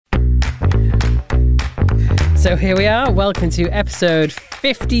So here we are. Welcome to episode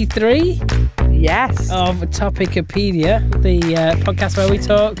 53. Yes. Of Topicopedia, the podcast where we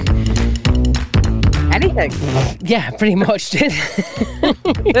talk anything. Yeah, pretty much.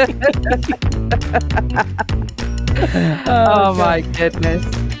 Oh my goodness.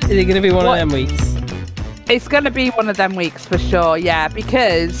 Is it going to be one of them weeks? It's going to be one of them weeks for sure, yeah,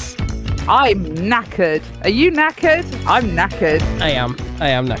 because I'm knackered. Are you knackered? I'm knackered. I am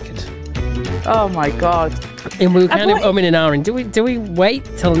knackered. Oh my god. And we were kind of umming and ahhing. Do we wait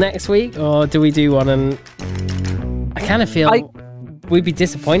till next week or do we do one? And I kind of feel we'd be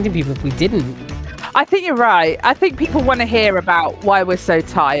disappointing people if we didn't. I think you're right. I think people want to hear about why we're so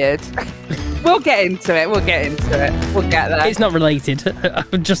tired. We'll get into it. We'll get there. It's not related.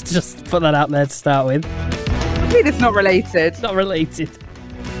 just put that out there to start with. I mean, it's not related. It's not related.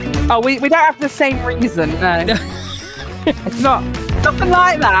 Oh, we don't have the same reason. No. It's not nothing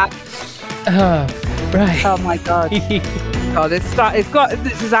like that. Oh, right. Oh my god. God, this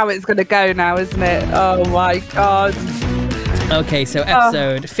is how it's going to go now, isn't it? Oh my god. Okay, so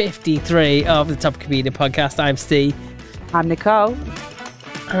episode 53 of the Topicopedia podcast. I'm Steve. I'm Nicole.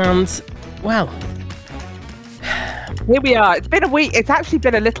 And, well, here we are. It's been a week. It's actually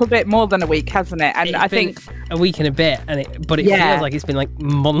been a little bit more than a week, hasn't it? And I think a week and a bit, but it feels like it's been like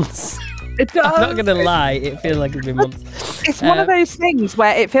months. It does. I'm not gonna lie, it feels like it's been months. It's one of those things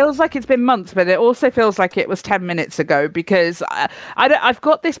where it feels like it's been months, but it also feels like it was 10 minutes ago, because I've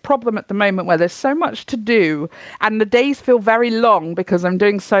got this problem at the moment where there's so much to do and the days feel very long because I'm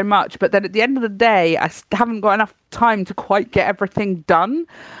doing so much, but then at the end of the day I haven't got enough time to quite get everything done,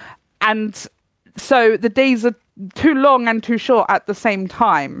 and so the days are too long and too short at the same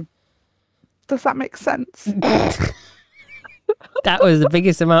time. Does that make sense? That was the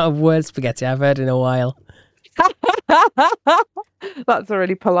biggest amount of word spaghetti I've heard in a while. That's a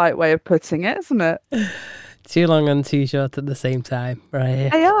really polite way of putting it, isn't it? Too long and too short at the same time, right here.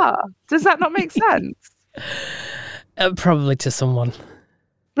 They are. Does that not make sense? Probably to someone.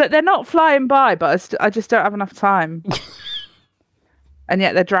 But they're not flying by, but I just don't have enough time. And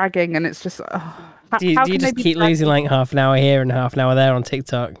yet they're dragging, and it's just... do you just keep losing like half an hour here and half an hour there on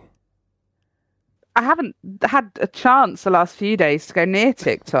TikTok? I haven't had a chance the last few days to go near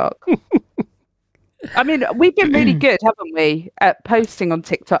TikTok. I mean, we've been really good, haven't we, at posting on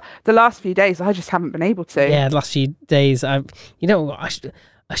TikTok. The last few days, I just haven't been able to. Yeah, the last few days, while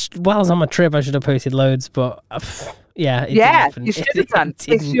I was on my trip, I should have posted loads, but yeah, it didn't happen. You should have done.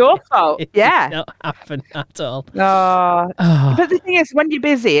 It's your fault. It did not happen at all. But the thing is, when you're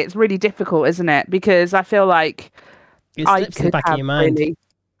busy, it's really difficult, isn't it? Because I feel like it slips in the back of your mind.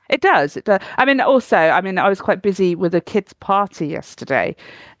 It does. I mean, I was quite busy with a kids' party yesterday,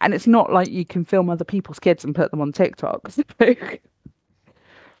 and it's not like you can film other people's kids and put them on TikTok.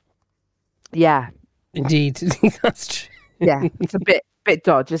 Yeah. Indeed. That's true. Yeah, it's a bit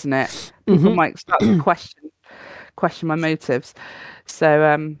dodge, isn't it? People might start to question my motives.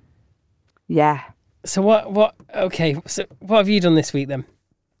 So, yeah. So what? Okay. So what have you done this week then?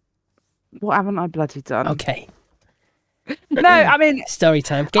 What haven't I bloody done? Okay. No, I mean, story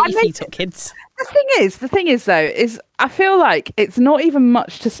time. Get your feet up, kids. The thing is though, I feel like it's not even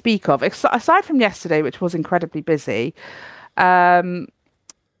much to speak of, aside from yesterday, which was incredibly busy. It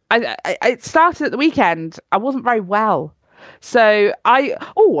started at the weekend. I wasn't very well, so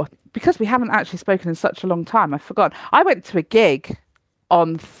because we haven't actually spoken in such a long time, I forgot. I went to a gig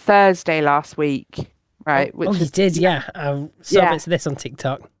on Thursday last week, right? You did, yeah. I saw bits of this on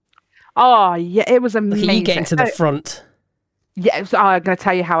TikTok. Oh yeah, it was amazing. Look at you getting to the front. Yeah, so I'm going to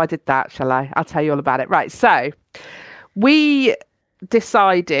tell you how I did that, shall I? I'll tell you all about it. Right, so we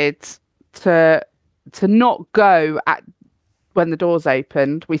decided to not go when the doors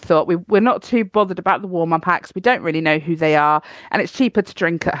opened. We thought we're not too bothered about the warm-up acts. We don't really know who they are, and it's cheaper to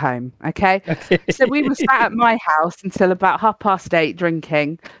drink at home, okay? So we were sat at my house until about 8:30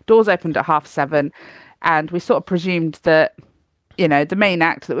 drinking. Doors opened at 7:30, and we sort of presumed that, you know, the main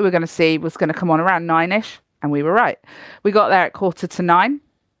act that we were going to see was going to come on around 9ish. And we were right. We got there at 8:45,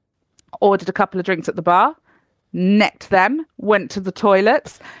 ordered a couple of drinks at the bar, necked them, went to the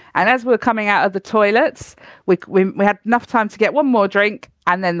toilets. And as we were coming out of the toilets, we had enough time to get one more drink.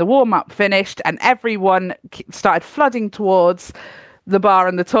 And then the warm-up finished and everyone started flooding towards the bar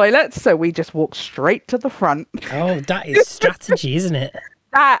and the toilets. So we just walked straight to the front. Oh, that is strategy, isn't it?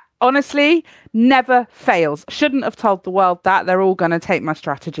 That, honestly, never fails. Shouldn't have told the world that. They're all going to take my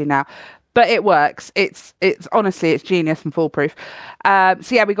strategy now. But it works. It's honestly, it's genius and foolproof. So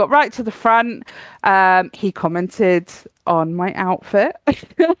yeah, we got right to the front. He commented on my outfit.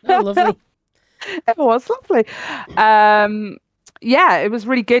 Oh, lovely. It was lovely. yeah, it was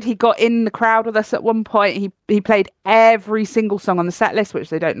really good. He got in the crowd with us at one point. He played every single song on the set list, which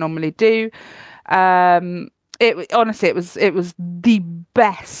they don't normally do. Honestly, it was the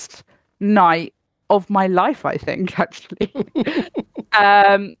best night of my life, I think, actually.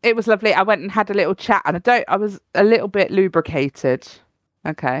 It was lovely. I went and had a little chat, and I was a little bit lubricated.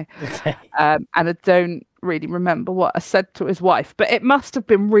 Okay. And I don't really remember what I said to his wife, but it must have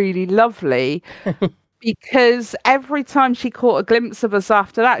been really lovely because every time she caught a glimpse of us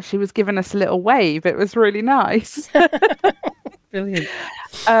after that, she was giving us a little wave. It was really nice. Brilliant.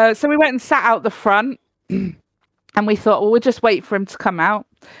 So we went and sat out the front and we thought, well, we'll just wait for him to come out.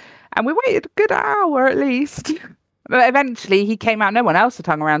 And we waited a good hour at least. But eventually he came out. No one else had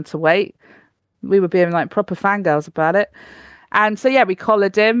hung around to wait. We were being like proper fangirls about it. And so, yeah, we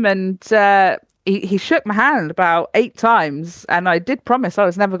collared him and he shook my hand about 8 times. And I did promise I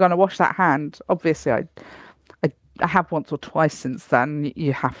was never going to wash that hand. Obviously, I have once or twice since then.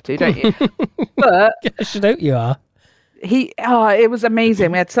 You have to, don't you? But yes, you are. It was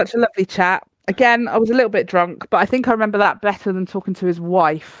amazing. We had such a lovely chat. Again, I was a little bit drunk, but I think I remember that better than talking to his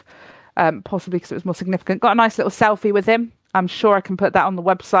wife, possibly because it was more significant. Got a nice little selfie with him. I'm sure I can put that on the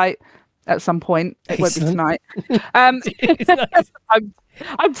website at some point. It won't be tonight. I'm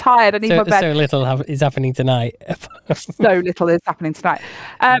tired. I need my bed. So little is happening tonight. So little is happening tonight.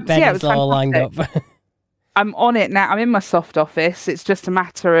 So yeah, it was all lined up. I'm on it now. I'm in my soft office. It's just a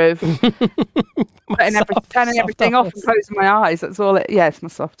matter of turning everything off and closing my eyes. That's all it. Yeah, it's my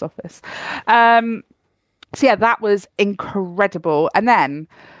soft office. So yeah, that was incredible. And then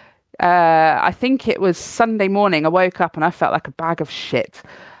I think it was Sunday morning. I woke up and I felt like a bag of shit.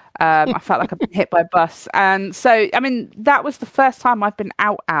 I felt like I'd been hit by a bus. And so, I mean, that was the first time I've been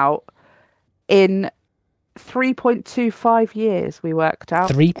out in 3.25 years. We worked out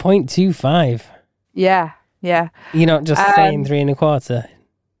 3.25. Yeah. Yeah. You're not just saying 3 1/4.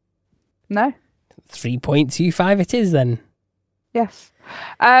 No. 3.25 it is then. Yes.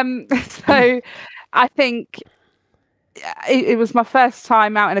 So I think it was my first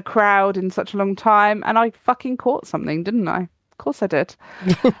time out in a crowd in such a long time, and I fucking caught something, didn't I? Of course I did.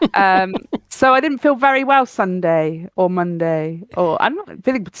 So I didn't feel very well Sunday or Monday, or I'm not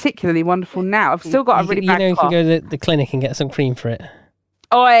feeling particularly wonderful now. I've still got a really bad cough. You can go to the clinic and get some cream for it.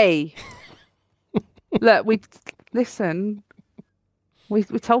 Oi. Look, we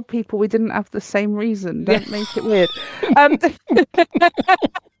told people we didn't have the same reason. Don't make it weird.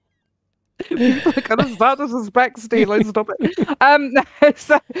 People are going to start to suspect Steve. Stop it.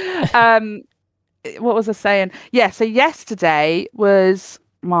 What was I saying? Yeah, so yesterday was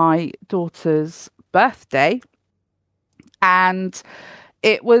my daughter's birthday, and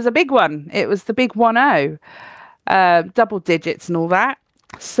it was a big one. It was the big 10, double digits and all that.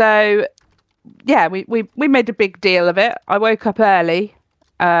 So yeah, we made a big deal of it. I woke up early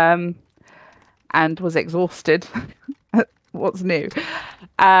and was exhausted. What's new?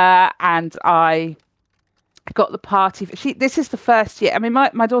 And I got the party. This is the first year. I mean,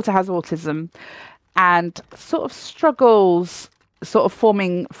 my daughter has autism and sort of struggles sort of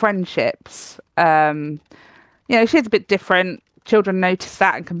forming friendships. She's a bit different. Children notice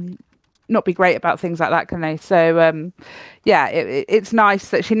that and can not be great about things like that, can they? So it's nice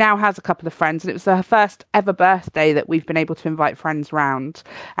that she now has a couple of friends, and it was her first ever birthday that we've been able to invite friends round,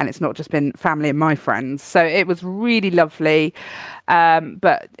 and it's not just been family and my friends. So it was really lovely,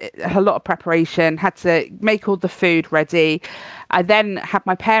 but a lot of preparation. Had to make all the food ready. I then had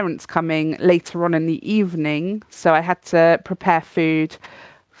my parents coming later on in the evening, so I had to prepare food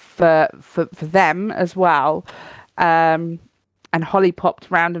for them as well. And Holly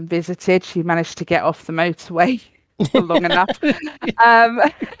popped round and visited. She managed to get off the motorway for long enough.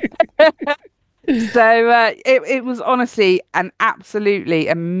 So it was honestly an absolutely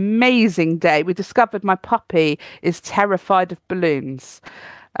amazing day. We discovered my puppy is terrified of balloons.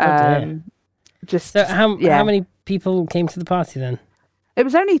 So how many people came to the party then? It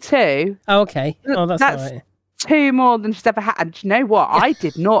was only 2. Oh, okay. Oh, that's all right. 2 more than she's ever had. And do you know what? I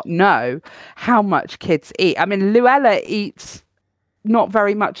did not know how much kids eat. I mean, Luella eats not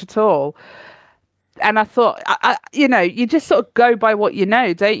very much at all. And I thought, you just sort of go by what you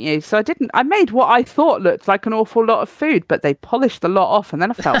know, don't you? So I made what I thought looked like an awful lot of food, but they polished a lot off. And then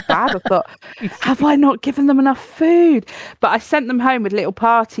I felt bad. I thought, have I not given them enough food? But I sent them home with little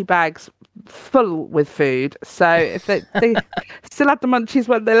party bags full with food. So if they still had the munchies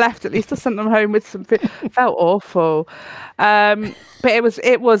when they left, at least I sent them home with some food. It felt awful. But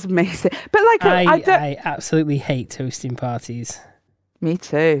it was amazing. But like, I absolutely hate hosting parties. Me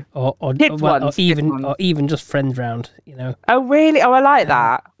too. Or even just friends round, Oh really? Oh, I like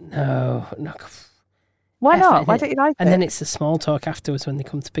that. No. Why not? Why don't you like it? And then it's the small talk afterwards when they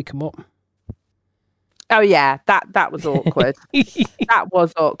come to pick them up. Oh yeah, that was awkward. That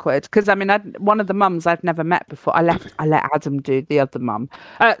was awkward because I mean, one of the mums I've never met before. I let Adam do the other mum,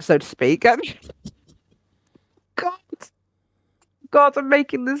 so to speak. God, I'm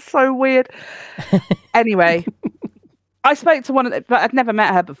making this so weird. Anyway, I spoke to one of them, but I'd never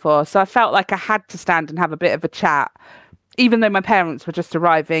met her before, so I felt like I had to stand and have a bit of a chat, even though my parents were just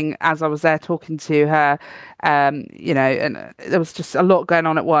arriving as I was there talking to her. And there was just a lot going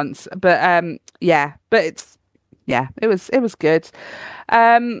on at once. But it was good.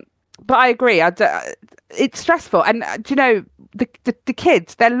 But I agree. It's stressful, and do you know the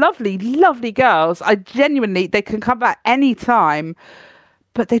kids? They're lovely, lovely girls. They can come back any time,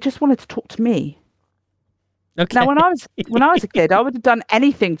 but they just wanted to talk to me. Okay. Now, when I was a kid, I would have done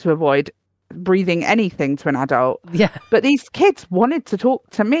anything to avoid breathing anything to an adult. Yeah. But these kids wanted to talk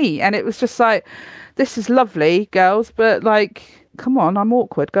to me, and it was just like, this is lovely, girls, but like, come on, I'm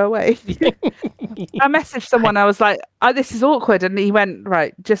awkward. Go away. I messaged someone. I was like, oh, this is awkward. And he went,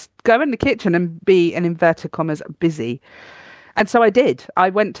 right, just go in the kitchen and be, in inverted commas, busy. And so I did. I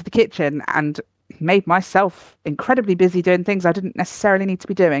went to the kitchen and made myself incredibly busy doing things I didn't necessarily need to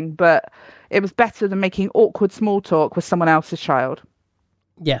be doing, but it was better than making awkward small talk with someone else's child.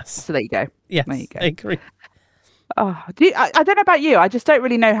 Yes. So there you go. Yes, there you go. I agree. Oh, I don't know about you. I just don't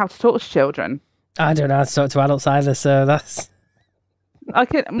really know how to talk to children. I don't know how to talk to adults either, so that's...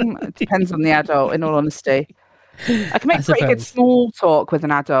 It depends on the adult, in all honesty. I can make pretty good small talk with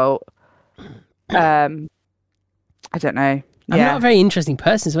an adult. I don't know. I'm not a very interesting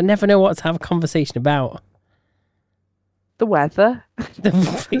person, so I never know what to have a conversation about. The weather.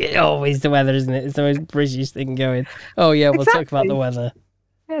 Always the weather, isn't it? It's the most British thing going. Oh yeah, we'll talk about the weather.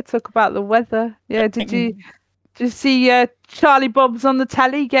 Yeah, talk about the weather. Yeah, did you see Charlie Bob's on the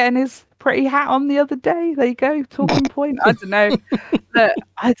telly getting his pretty hat on the other day? There you go, talking point. I don't know.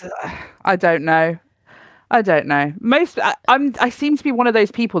 I don't know. I don't know. I seem to be one of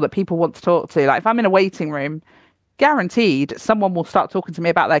those people that people want to talk to. Like if I'm in a waiting room, guaranteed someone will start talking to me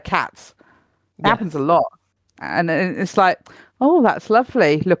about their cats. It happens a lot. And it's like, oh, that's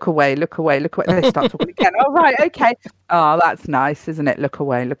lovely. Look away, look away, look away. They start talking again. Oh, right, okay. Oh, that's nice, isn't it? Look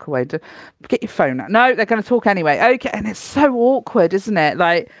away, look away. Get your phone out. No, they're going to talk anyway. Okay. And it's so awkward, isn't it?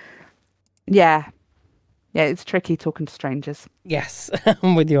 Like, yeah. Yeah, it's tricky talking to strangers. Yes,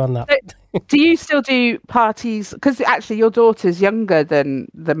 I'm with you on that. So, do you still do parties? Because actually your daughter's younger than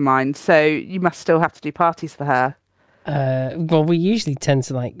mine, so you must still have to do parties for her. Well, we usually tend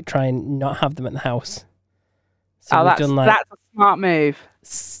to like try and not have them at the house. So that's a smart move.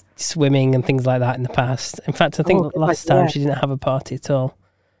 Swimming and things like that in the past. In fact, I think last time she didn't have a party at all.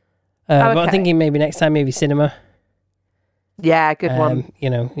 But I'm thinking maybe next time, maybe cinema. Yeah, good one.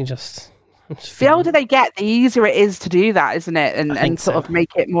 You just the older they get, the easier it is to do that, isn't it? And sort of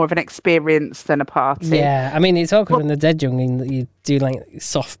make it more of an experience than a party. Yeah, I mean, it's awkward when they're dead young and you do like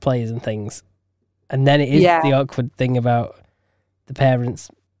soft plays and things. And then it is the awkward thing about the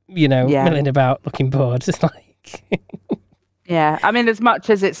parents, milling about looking bored. It's like... Yeah, I mean, as much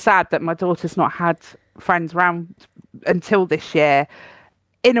as it's sad that my daughter's not had friends around until this year,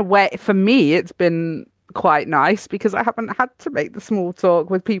 in a way, for me, it's been quite nice because I haven't had to make the small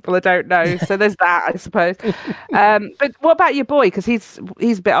talk with people I don't know. So there's that, I suppose. But what about your boy? Because he's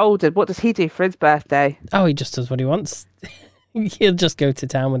a bit older. What does he do for his birthday? Oh, he just does what he wants. He'll just go to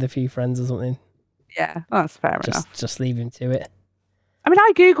town with a few friends or something. Yeah, that's fair enough. Just leave him to it. I mean,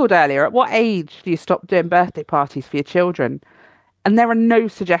 I Googled earlier, at what age do you stop doing birthday parties for your children? And there are no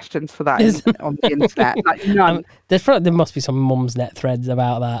suggestions for that on the internet. Like, none. There must be some mum's net threads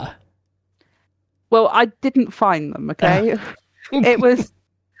about that. Well, I didn't find them, okay?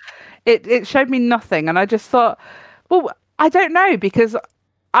 It showed me nothing. And I just thought, well, I don't know, because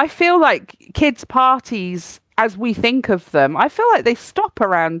I feel like kids' parties, as we think of them, I feel like they stop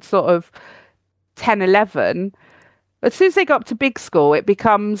around sort of 10, 11. As soon as they go up to big school, it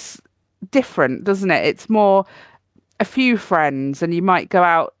becomes different, doesn't it? It's more a few friends, and you might go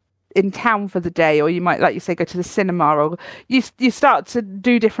out in town for the day, or you might, like you say, go to the cinema, or you start to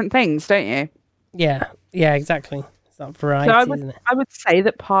do different things, don't you? Yeah, exactly. It's that variety, isn't it? I would say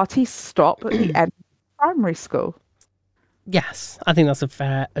that parties stop at the end of primary school. Yes, I think that's a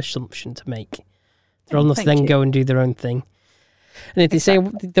fair assumption to make. They're old enough to then go and do their own thing. And if they say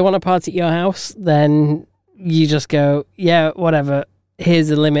they want a party at your house, then you just go, yeah, whatever. Here's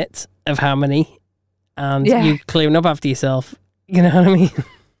a limit of how many, and you clean up after yourself. You know what I mean?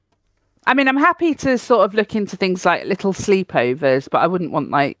 I mean, I'm happy to sort of look into things like little sleepovers, but I wouldn't want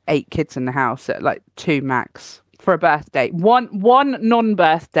like 8 kids in the house at like 2 max for a birthday. One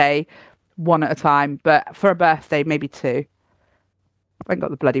non-birthday one at a time, but for a birthday, maybe two. I ain't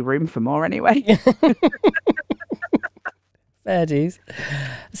got the bloody room for more anyway. Fair dues.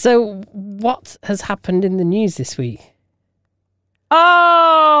 So, what has happened in the news this week?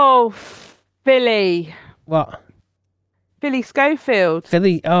 Oh, Philly. What? Philly Schofield.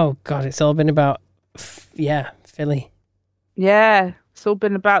 Philly. Oh, God, it's all been about, Philly. Yeah, it's all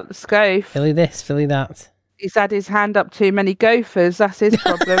been about the Scof. Philly this, Philly that. He's had his hand up too many gophers. That's his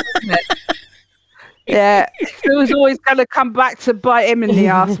problem, isn't it? Yeah, it was always going to come back to bite him in the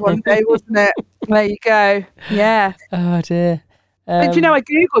ass one day, wasn't it? There you go. Yeah. Oh, dear. But you know, I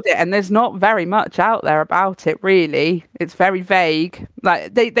googled it, and there's not very much out there about it. Really, it's very vague.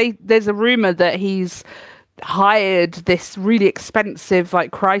 Like there's a rumor that he's hired this really expensive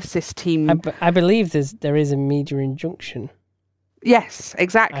like crisis team. I believe there is a media injunction. Yes,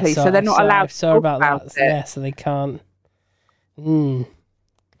 exactly. So they're not allowed to talk about that. Yeah, so they can't. So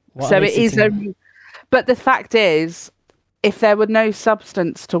it is but the fact is, if there were no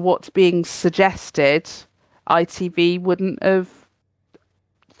substance to what's being suggested, ITV wouldn't have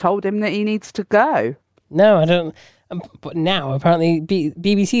told him that he needs to go. No, I don't. But now apparently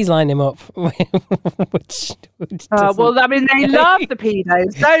BBC's lined him up, which well, I mean, they love the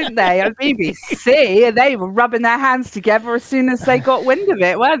pedos, don't they? On BBC, they were rubbing their hands together as soon as they got wind of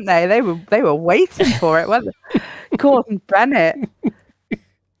it, weren't they? They were waiting for it, weren't they? Gordon Bennett.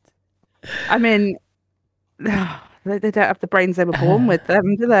 I mean, they don't have the brains they were born with,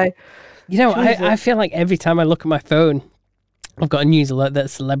 them, do they? You know, I feel like every time I look at my phone, I've got a news alert that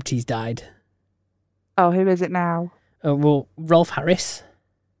celebrities died. Oh, who is it now? Well, Rolf Harris.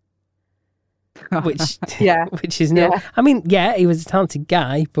 Which is no. I mean, yeah, he was a talented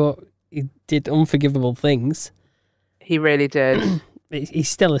guy, but he did unforgivable things. He really did. He's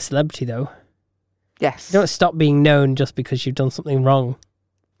still a celebrity, though. Yes. You don't stop being known just because you've done something wrong.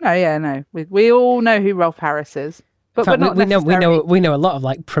 No. We all know who Rolf Harris is, but fact, we're not we know a lot of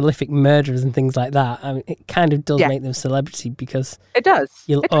like prolific murderers and things like that. I mean, it kind of does make them celebrity because it does.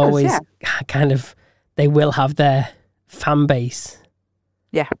 You'll always kind of they will have their fan base.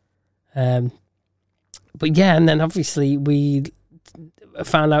 Yeah. But yeah, and then obviously we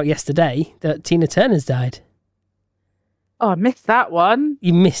found out yesterday that Tina Turner's died. Oh, I missed that one.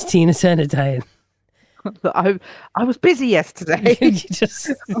 You missed Tina Turner dying. I was busy yesterday. You just...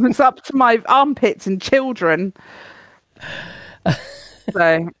 I was up to my armpits in children.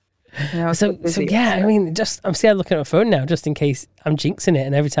 So yeah, I mean, I'm scared looking at my phone now, just in case I'm jinxing it.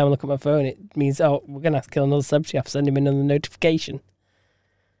 And every time I look at my phone, it means, oh, we're gonna have to kill another celebrity. I have to send him another notification.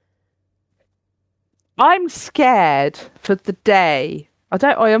 I'm scared for the day.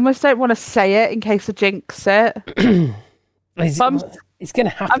 I almost don't want to say it in case I jinx it. It's going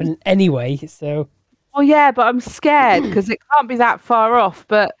to happen anyway, so... Well, yeah, but I'm scared because it can't be that far off.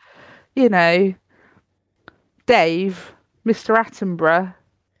 But, you know, Dave, Mr. Attenborough,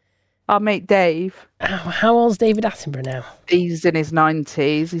 our mate Dave. How old's David Attenborough now? He's in his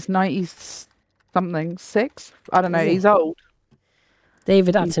 90s. He's 90-something, 6? I don't know. He's old.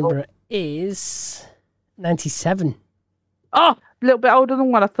 David Attenborough is 97. Oh, a little bit older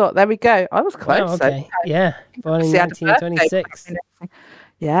than what I thought. There we go. I was close. Oh, okay. Yeah. Born in 1926.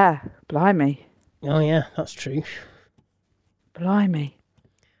 Yeah. Blimey. Oh, yeah. That's true. Blimey.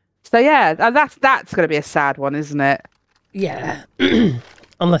 So, yeah, that's going to be a sad one, isn't it? Yeah.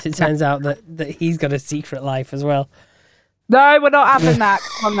 Unless it turns out that he's got a secret life as well. No, we're not having that.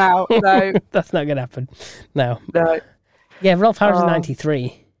 Come on now. No. That's not going to happen. No. Yeah, Rolf Harris is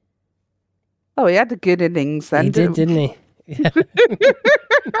 93. Oh, he had a good innings then. He didn't he? Yeah.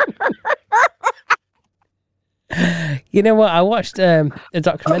 You know what? I watched a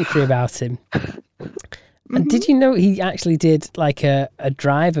documentary about him. And did you know he actually did like a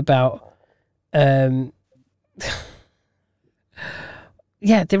drive about... yeah,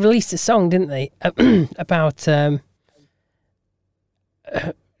 they released a song, didn't they? About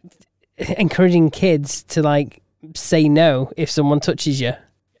encouraging kids to like say no if someone touches you.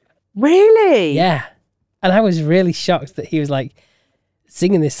 Really? Yeah. And I was really shocked that he was like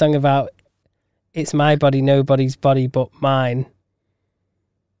singing this song about it's my body, nobody's body but mine.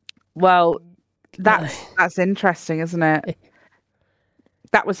 Well, that's interesting, isn't it?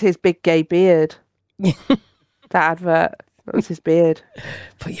 That was his big gay beard. That advert. That was his beard.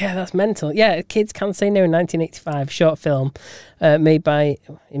 But yeah, that's mental. Yeah, Kids Can't Say No in 1985, short film made by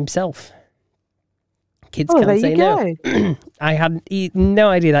himself. Kids Can't Say No. I had no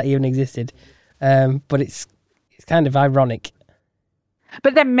idea that even existed. But it's kind of ironic.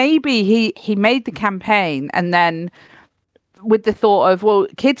 But then maybe he made the campaign and then with the thought of, well,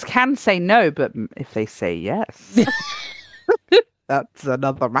 kids can say no, but if they say yes. That's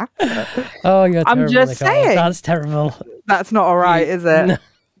another matter. Oh, you're I'm terrible, just Nicole. saying. That's terrible. That's not all right, is it?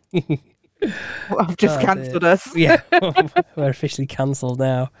 No. I've just cancelled us. Yeah, we're officially cancelled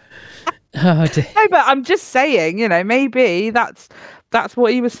now. Oh dear. No, but I'm just saying, maybe that's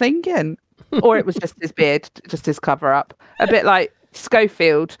what he was thinking. Or it was just his beard, just his cover up. A bit like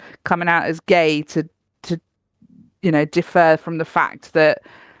Schofield coming out as gay to defer from the fact that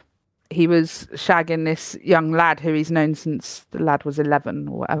he was shagging this young lad who he's known since the lad was 11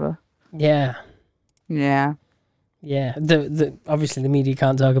 or whatever. Yeah. Yeah. Yeah. The obviously the media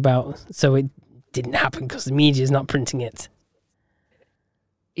can't talk about, so it didn't happen because the media is not printing it.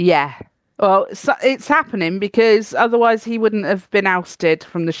 Yeah. Well, it's happening because otherwise he wouldn't have been ousted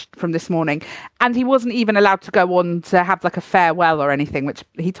from this morning, and he wasn't even allowed to go on to have like a farewell or anything, which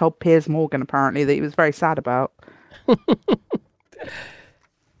he told Piers Morgan apparently that he was very sad about.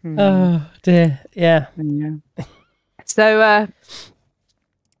 Oh dear, yeah. So,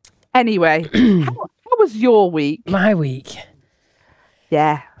 anyway, how was your week? My week.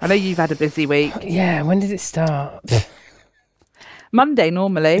 Yeah, I know you've had a busy week. Yeah, when did it start? Monday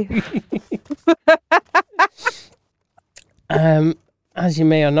normally. As you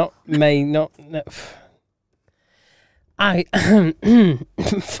may not know. I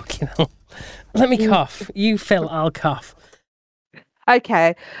fucking hell. Let me cough. You Phil, I'll cough.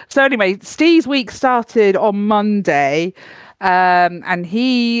 Okay. So anyway, Steve's week started on Monday. And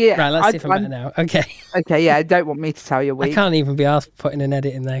he... Right, let's see if I'm better now. Okay. Okay, yeah, don't want me to tell your week. I can't even be asked putting an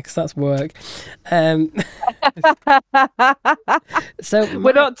edit in there because that's work. So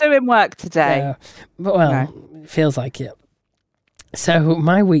we're not doing work today. Well, it feels like it. So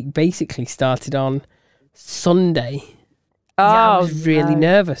my week basically started on Sunday. Oh, I was really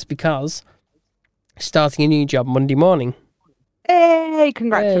nervous because starting a new job Monday morning. Hey,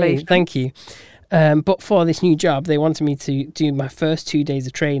 congratulations. Hey, thank you. But for this new job, they wanted me to do my first 2 days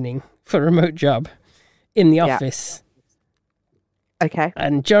of training for a remote job in the office. Okay.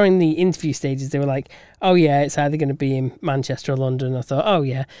 And during the interview stages, they were like, oh, yeah, it's either going to be in Manchester or London. I thought, oh,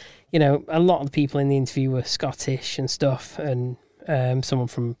 yeah. A lot of the people in the interview were Scottish and stuff, and someone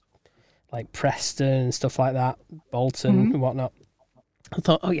from like Preston and stuff like that, Bolton and whatnot. I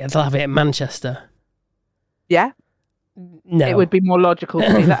thought, oh, yeah, they'll have it in Manchester. Yeah. No. It would be more logical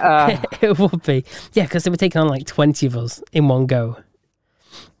to be that. It would be. Yeah, because they were taking on like 20 of us in one go.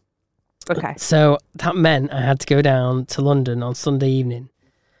 Okay. So that meant I had to go down to London on Sunday evening.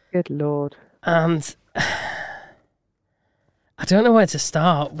 Good Lord. And I don't know where to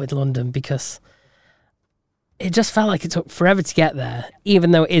start with London because it just felt like it took forever to get there,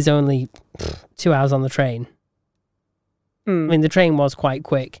 even though it is only 2 hours on the train. I mean, the train was quite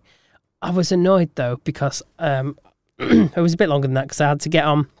quick. I was annoyed though because it was a bit longer than that because I had to get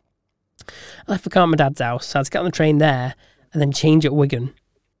on. I left the car at my dad's house, so I had to get on the train there and then change at Wigan.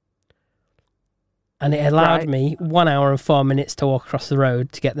 And it allowed me 1 hour and 4 minutes to walk across the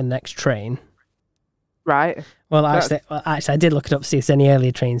road to get the next train. Right. Well, actually, I did look it up to see if there's any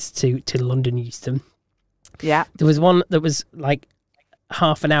earlier trains to London Euston. Yeah. There was one that was like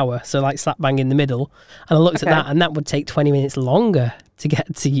half an hour, so like slap bang in the middle. And I looked at that, and that would take 20 minutes longer to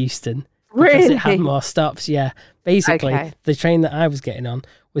get to Euston. Really? Because it had more stops, yeah. Basically, the train that I was getting on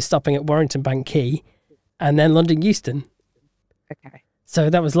was stopping at Warrington Bank Quay and then London Euston. Okay. So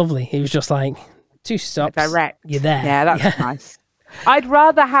that was lovely. It was just like 2 stops. Direct. You're there. Yeah, that's nice. I'd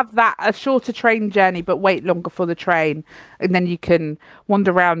rather have a shorter train journey, but wait longer for the train, and then you can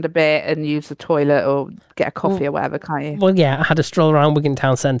wander around a bit and use the toilet or get a coffee or whatever, can't you? Well, yeah, I had a stroll around Wigan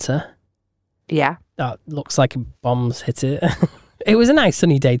Town Centre. Yeah. That looks like a bomb's hit it. It was a nice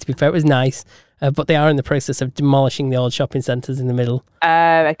sunny day, to be fair. It was nice, but they are in the process of demolishing the old shopping centres in the middle.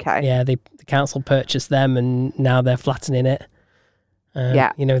 Okay. Yeah, the council purchased them, and now they're flattening it.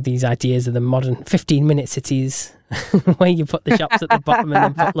 These ideas of the modern 15-minute cities where you put the shops at the bottom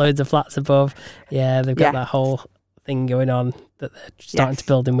and then put loads of flats above. Yeah, they've got that whole thing going on that they're starting to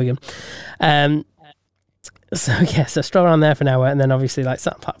build in Wigan. So stroll around there for an hour and then obviously like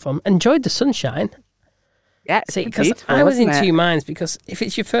sat on the platform. Enjoyed the sunshine. Yeah, see, because I was in two minds because if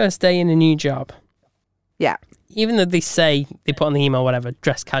it's your first day in a new job, even though they say they put on the email whatever,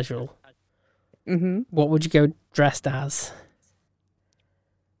 dress casual, what would you go dressed as?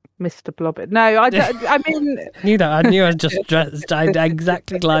 Mr. Blobbit. No, I mean... knew that. I knew I was just dressed. I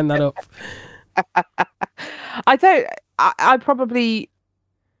exactly lined that up. I probably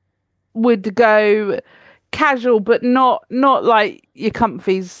would go casual, but not like your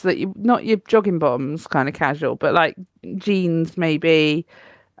comfies not your jogging bottoms kind of casual, but like jeans, maybe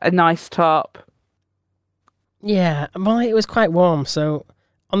a nice top. Yeah, well, it was quite warm, so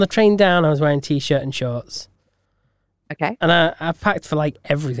on the train down I was wearing t-shirt and shorts. Okay. And I packed for like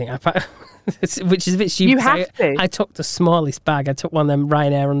everything. I packed, which is a bit stupid. You have to. I took the smallest bag. I took one of them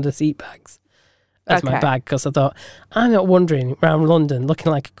Ryanair under seat bags as my bag because I thought, I'm not wandering around London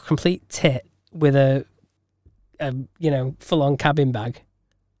looking like a complete tit with a full-on cabin bag.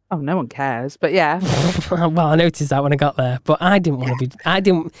 Oh, no one cares, but yeah. Well, I noticed that when I got there, but I didn't want to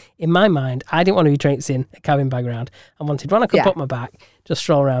be, in my mind, I didn't want to be traipsing a cabin bag around. I wanted one I could put my back, just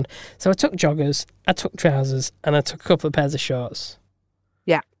stroll around. So I took joggers, I took trousers, and I took a couple of pairs of shorts.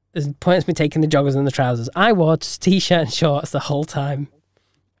 Yeah. There's points me taking the joggers and the trousers. I wore just t-shirt and shorts the whole time.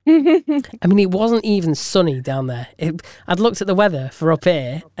 I mean, it wasn't even sunny down there. I'd looked at the weather for up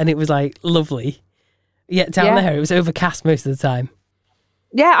here, and it was like lovely. Yet down there, it was overcast most of the time.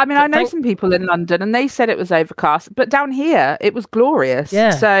 Yeah, I mean, I know some people in London and they said it was overcast, but down here it was glorious.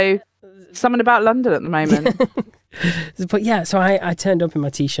 Yeah. So something about London at the moment. But yeah, so I turned up in my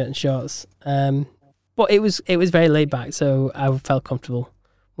t-shirt and shorts. But it was very laid back, so I felt comfortable,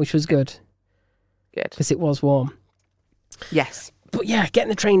 which was good. Good. Because it was warm. Yes. But yeah, getting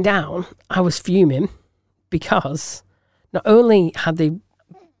the train down, I was fuming because not only had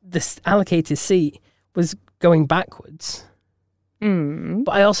this allocated seat was going backwards,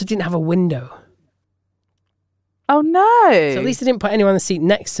 but I also didn't have a window. Oh no! So at least I didn't put anyone on the seat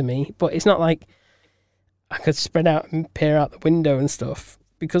next to me, but it's not like I could spread out and peer out the window and stuff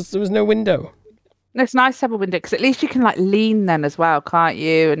because there was no window. It's nice to have a window because at least you can like lean then as well, can't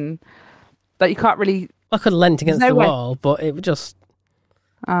you? And like you can't really. I could have leant against the wall, but it just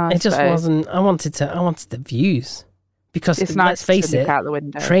wasn't. I wanted the views because it's let's face it, out the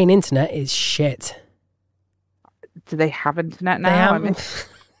window. Train internet is shit. Do they have internet now?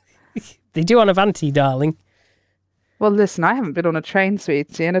 They do on Avanti, darling. Well, listen, I haven't been on a train,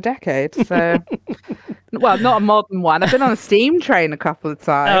 sweetie, in a decade. So, well, not a modern one. I've been on a steam train a couple of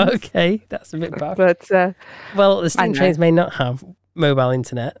times. Oh, okay, that's a bit bad. But well, the steam trains may not have mobile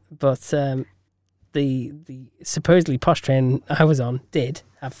internet, but the supposedly posh train I was on did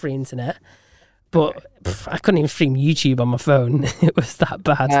have free internet. But I couldn't even stream YouTube on my phone. It was that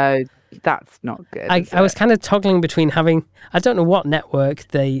bad. No, that's not good. I was kind of toggling between having. I don't know what network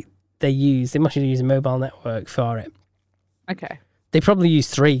they use. They must use a mobile network for it. Okay. They probably use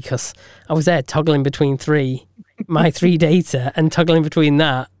 3 because I was there toggling between 3, my 3 data, and toggling between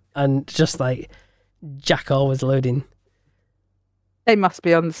that, and just like jack all was loading. They must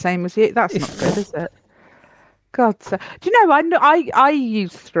be on the same as you. That's not good, is it? God, so, do you know? I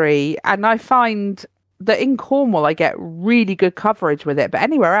use 3, and I find that in Cornwall I get really good coverage with it, but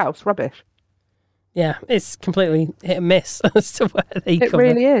anywhere else, rubbish. Yeah, it's completely hit and miss as to where they cover.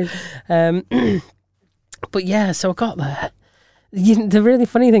 It really is. But yeah, so I got there. The really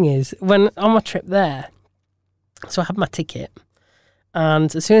funny thing is, when on my trip there, so I had my ticket,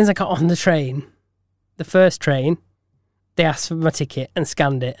 and as soon as I got on the train, the first train, they asked for my ticket and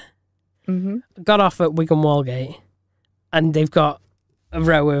scanned it. Mm-hmm. Got off at Wigan Wallgate, and they've got a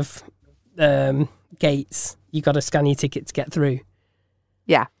row of gates. You got to scan your ticket to get through.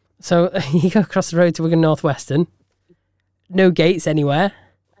 Yeah. So you go across the road to Wigan North Western. No gates anywhere.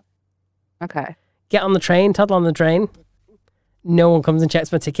 Okay. Get on the train, toddle on the train. No one comes and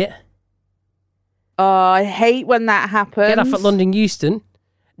checks my ticket. Oh, I hate when that happens. Get off at London Euston.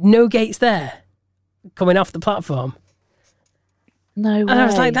 No gates there. Coming off the platform. No way. And I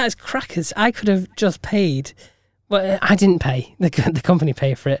was like, that is crackers. I could have just paid. Well, I didn't pay. The company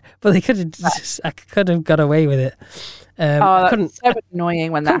paid for it. But they could have I could have got away with it. That's so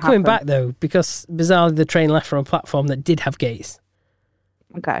annoying when that happens. Coming back, though, because bizarrely the train left from a platform that did have gates.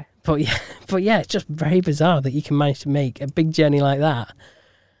 Okay. But yeah, it's just very bizarre that you can manage to make a big journey like that.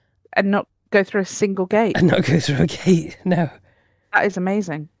 And not go through a single gate. And not go through a gate, no. That is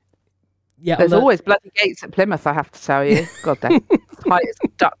amazing. Yeah, There's always bloody gates at Plymouth, I have to tell you. God, they're tight as a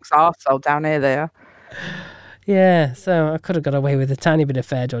duck's arsehole down here they are. Yeah, so I could have got away with a tiny bit of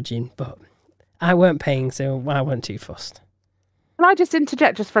fare dodging, but I weren't paying, so I weren't too fussed. Can I just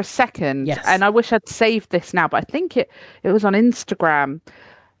interject just for a second? Yes. And I wish I'd saved this now, but I think it was on Instagram.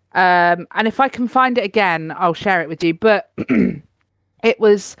 And if I can find it again, I'll share it with you. But it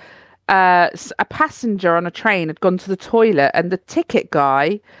was a passenger on a train had gone to the toilet, and the ticket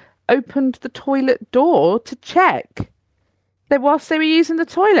guy opened the toilet door to check whilst they were using the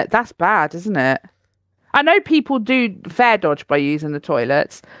toilet. That's bad, isn't it? I know people do fare dodge by using the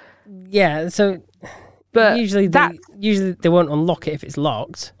toilets. Yeah, so but usually they won't unlock it if it's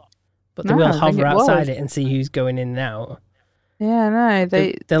locked, but they will hover outside it and see who's going in and out. Yeah, no,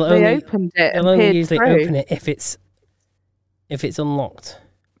 they opened it. They'll only usually open it if it's unlocked.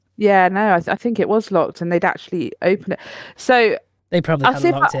 Yeah, no, I think it was locked, and they'd actually open it. So they probably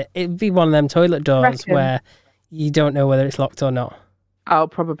hadn't locked it. It'd be one of them toilet doors where you don't know whether it's locked or not. Oh,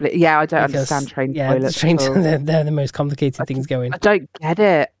 probably. Yeah, I don't understand train toilets. They're the most complicated things going. I don't get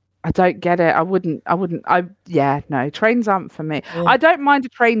it. No, trains aren't for me. Yeah. I don't mind a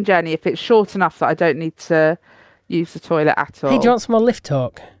train journey if it's short enough that I don't need to use the toilet at all. Hey, do you want some more lift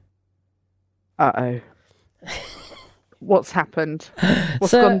talk? Uh-oh. What's happened?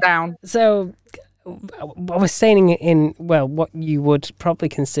 What's gone down? So, I was saying in, well, what you would probably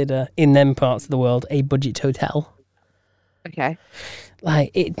consider in them parts of the world a budget hotel. Okay.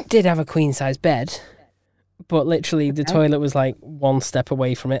 Like, it did have a queen-size bed, but literally the toilet was like one step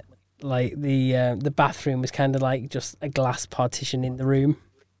away from it. Like, the bathroom was kind of like just a glass partition in the room.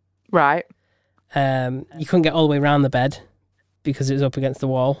 Right. You couldn't get all the way around the bed because it was up against the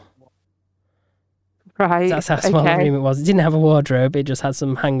wall. Right. So that's how small the room it was. It didn't have a wardrobe. It just had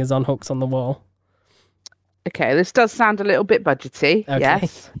some hangers on hooks on the wall. Okay, this does sound a little bit budgety. Okay.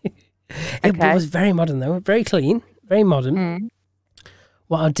 Yes. It was very modern though. Very clean. Very modern. Mm.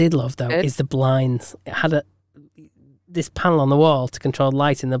 What I did love though is the blinds. It had this panel on the wall to control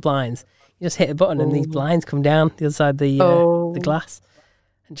light in the blinds. You just hit a button and these blinds come down the other side of the glass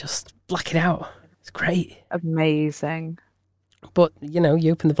and just black it out. It's great. Amazing. But, you know,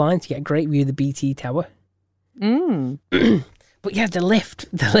 you open the blinds, you get a great view of the BT tower. Mm. But yeah, the lift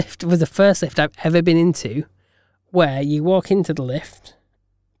was the first lift I've ever been into where you walk into the lift.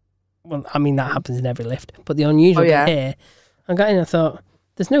 Well, I mean, that happens in every lift. But the unusual bit here, I got in and I thought,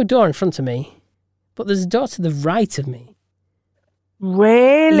 there's no door in front of me, but there's a door to the right of me.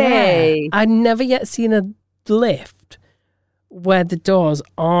 Really? Yeah. I'd never yet seen a lift where the doors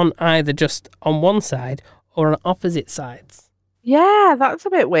aren't either just on one side or on opposite sides. Yeah, that's a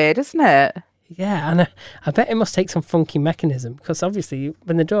bit weird, isn't it? Yeah, and I bet it must take some funky mechanism because obviously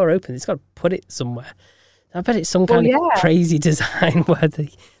when the door opens, it's got to put it somewhere. I bet it's some kind of crazy design where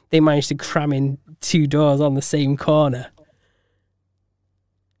they managed to cram in two doors on the same corner.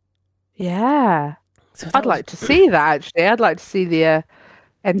 Yeah. So I'd like to see that, actually. I'd like to see the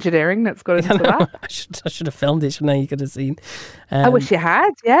engineering that's got into that. I should have filmed it, shouldn't I? You could have seen. I wish you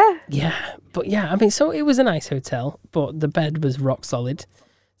had, yeah. Yeah, but yeah, I mean, so it was a nice hotel, but the bed was rock solid.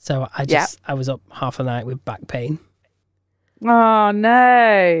 So I was up half the night with back pain. Oh,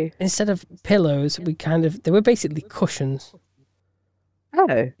 no. Instead of pillows, they were basically cushions.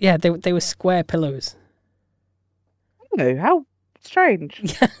 Oh. Yeah, they were square pillows. Oh, how strange.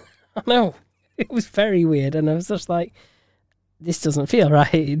 Yeah, I know. It was very weird, and I was just like, this doesn't feel right.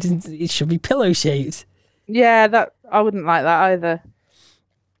 It should be pillow shaped. Yeah, I wouldn't like that either.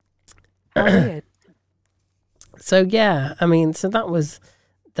 Weird. So yeah, I mean, so that was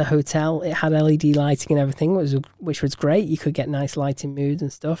the hotel. It had LED lighting and everything, which was great. You could get nice lighting moods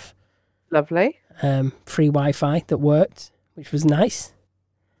and stuff. Lovely. Free Wi-Fi that worked, which was nice.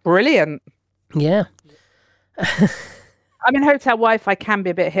 Brilliant. Yeah. I mean, hotel Wi-Fi can be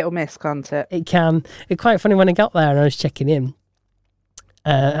a bit hit or miss, can't it? It can. It's quite funny when I got there and I was checking in.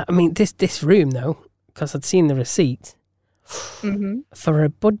 I mean, this room, though, because I'd seen the receipt, for a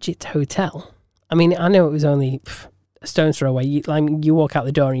budget hotel, I mean, I know it was only a stone's throw away. You walk out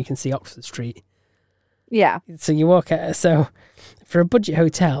the door and you can see Oxford Street. Yeah. So you walk out. So for a budget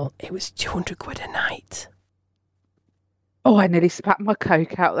hotel, it was £200 a night. Oh, I nearly spat my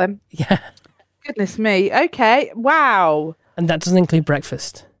Coke out then. Yeah. Goodness me. Okay. Wow. And that doesn't include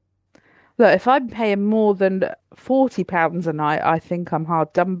breakfast. Look, if I'm paying more than £40 a night, I think I'm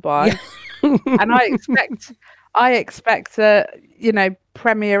hard done by. Yeah. And I expect a,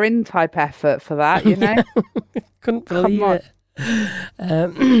 Premier Inn type effort for that, Couldn't believe it.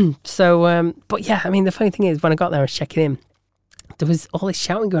 But yeah, I mean, the funny thing is, when I got there, I was checking in. There was all this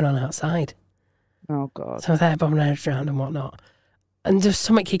shouting going on outside. Oh, God. So I was there bombing my head around and whatnot. And there was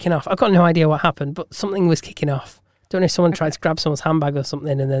something kicking off. I've got no idea what happened, but something was kicking off. Don't know if someone tried to grab someone's handbag or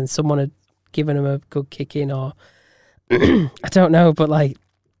something and then someone had given them a good kick in or... I don't know, but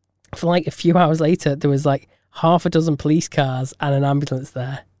for a few hours later, there was half a dozen police cars and an ambulance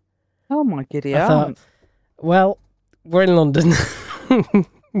there. Oh, my giddy I thought, well, we're in London.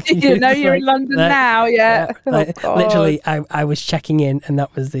 You're in London now, yeah. Literally, I was checking in and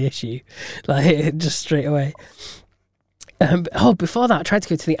that was the issue. Just straight away. Before that, I tried to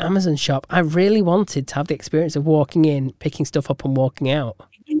go to the Amazon shop. I really wanted to have the experience of walking in, picking stuff up and walking out.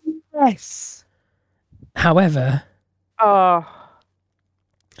 Yes. However... Oh...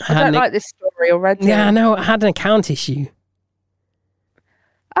 I don't like this story already. Yeah, I know. I had an account issue.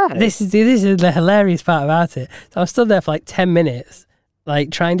 Oh. This is the hilarious part about it. So I stood there for 10 minutes,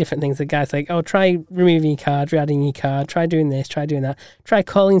 trying different things. The guy's like, oh, try removing your card, re-adding your card, try doing this, try doing that, try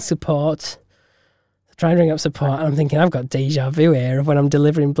calling support, try and ring up support. And I'm thinking, I've got deja vu here of when I'm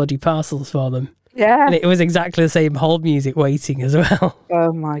delivering bloody parcels for them. Yeah. And it was exactly the same hold music waiting as well.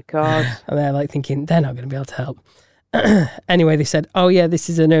 Oh my God. And they're like thinking, they're not going to be able to help. Anyway, they said, oh yeah, this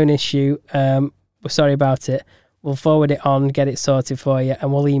is a known issue. We're sorry about it. We'll forward it on, get it sorted for you,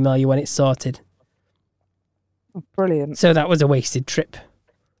 and we'll email you when it's sorted. Oh, brilliant. So that was a wasted trip.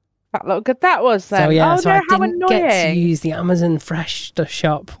 That looked good. That was then. So yeah, oh, so no, I how didn't annoying. get to use the Amazon Fresh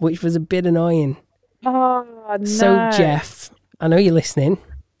shop, which was a bit annoying. Oh, no. So Jeff, I know you're listening.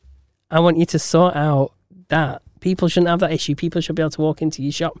 I want you to sort out that. People shouldn't have that issue. People should be able to walk into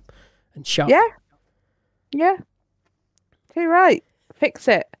your shop and shop. Yeah. Yeah. Too right. Fix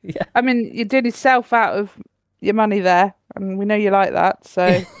it. Yeah. I mean, you did yourself out of your money there, and we know you like that,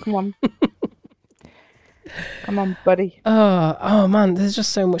 so come on. Come on, buddy. Oh man, there's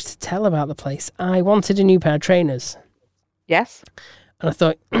just so much to tell about the place. I wanted a new pair of trainers. Yes. And I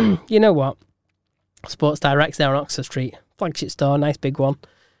thought, you know what? Sports Direct's there on Oxford Street. Flagship store, nice big one.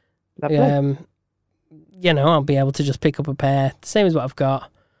 Lovely. You know, I'll be able to just pick up a pair, the same as what I've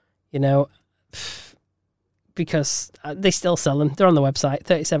got, you know, because they still sell them. They're on the website,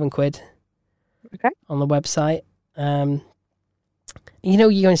 37 quid. Okay. On the website. You know,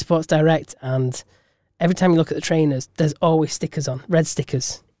 you go in Sports Direct and every time you look at the trainers, there's always stickers on, red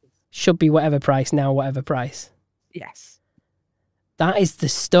stickers. Should be whatever price, now whatever price. Yes. That is the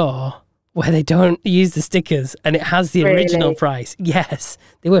store where they don't use the stickers and it has the original price. Yes.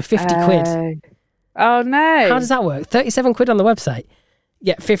 They were 50 quid. Oh, no. How does that work? 37 quid on the website,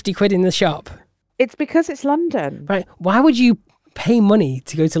 yet 50 quid in the shop. It's because it's London. Right. Why would you pay money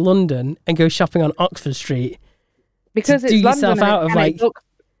to go to London and go shopping on Oxford Street? Because it's do London. yourself out of like...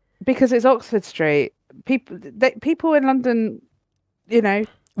 Because it's Oxford Street. People in London, you know...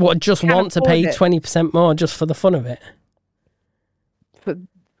 What, just want to pay 20% more just for the fun of it? But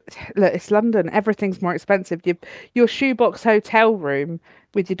look, it's London. Everything's more expensive. Your shoebox hotel room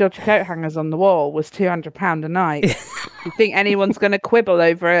with your dodgy coat hangers on the wall was £200 a night. You think anyone's going to quibble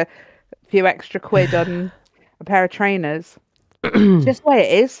over a few extra quid on a pair of trainers? Just the way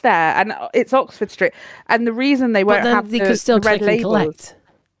it is there, and it's Oxford Street. And the reason they won't have they could still the red click and labels collect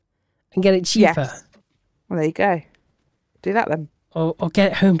and get it cheaper. Yes. Well, there you go. Do that then. Or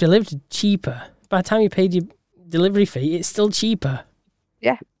get it home delivered cheaper. By the time you paid your delivery fee, it's still cheaper.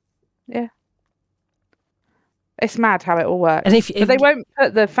 Yeah. Yeah. It's mad how it all works. And if they won't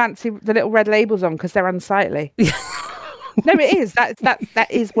put the little red labels on because they're unsightly. No, it is. That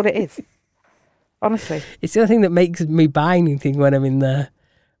is what it is. Honestly. It's the other thing that makes me buy anything when I'm in there.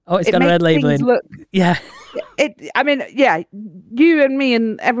 Oh, it's got a red label in. Yeah. I mean, yeah, you and me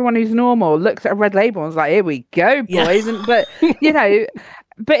and everyone who's normal looks at a red label and is like, here we go, boys. Yeah. But, you know,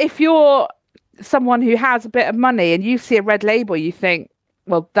 but if you're someone who has a bit of money and you see a red label, you think,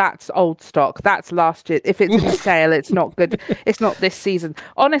 well, that's old stock. That's last year. If it's in a sale, it's not good. It's not this season.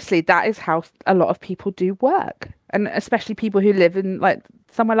 Honestly, that is how a lot of people do work. And especially people who live in like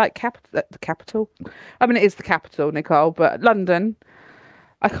somewhere like the capital. I mean, it is the capital, Nicole, but London,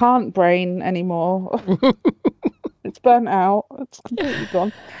 I can't brain anymore. It's burnt out. It's completely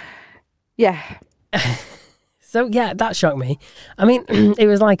gone. Yeah. So yeah, that shocked me. I mean, it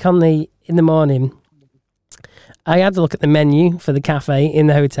was like in the morning, I had to look at the menu for the cafe in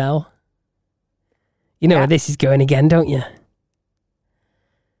the hotel. You know where this is going again, don't you?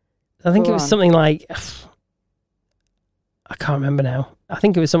 I think it was something like, I can't remember now. I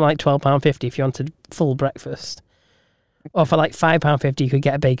think it was something like £12.50 if you wanted full breakfast. Or for like £5.50 you could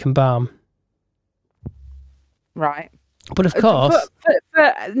get a bacon balm. Right. But of course...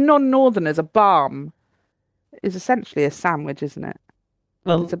 For non-northerners, a balm is essentially a sandwich, isn't it?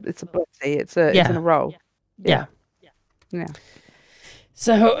 Well, it's a butty. It's in a roll. Yeah. Yeah.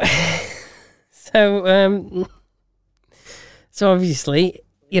 So obviously,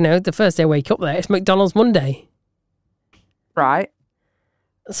 you know, the first day I wake up there, it's McDonald's Monday. Right.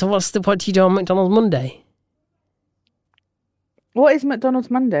 So what do you do on McDonald's Monday? What is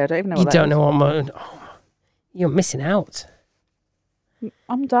McDonald's Monday? I don't even know what that is. You don't know what you're missing out.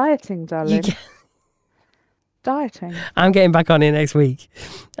 I'm dieting, darling. Dieting. I'm getting back on it next week.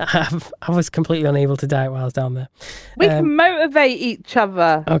 I was completely unable to diet while I was down there. We can motivate each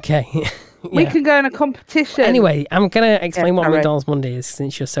other. Okay. We can go in a competition. Anyway, I'm going to explain what McDonald's Monday is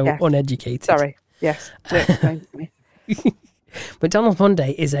since you're so uneducated. Sorry. Yes. Do explain to me. McDonald's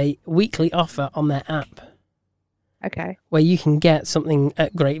Monday is a weekly offer on their app. Okay. Where you can get something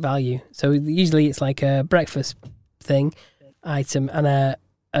at great value. So usually it's like a breakfast item and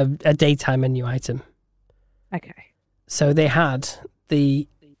a daytime menu item. Okay. So they had the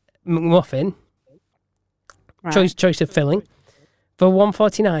McMuffin, choice of filling, for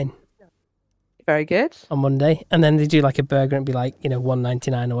 $1.49. Very good. On Monday. And then they do like a burger and it'd be like, you know,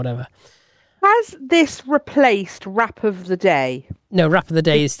 $1.99 or whatever. Has this replaced Rap of the Day? No, Rap of the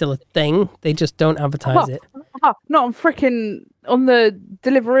Day is still a thing. They just don't advertise it. Not on the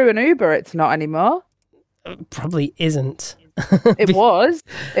Deliveroo and Uber. It's not anymore. Probably isn't. It was,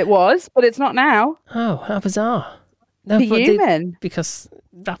 but it's not now. Oh, how bizarre! No, because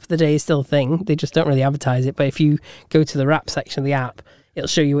Rap of the Day is still a thing. They just don't really advertise it. But if you go to the rap section of the app, it'll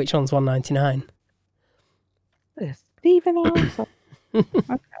show you which one's $1.99. Stephen Arse.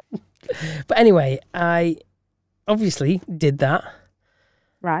 Okay. But anyway, I obviously did that.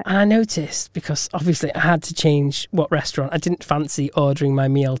 Right. And I noticed, because obviously I had to change what restaurant. I didn't fancy ordering my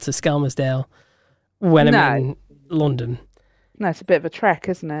meal to Skelmersdale when I'm in London. No, it's a bit of a trek,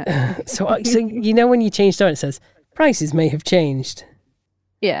 isn't it? So you know when you change store, it says, prices may have changed.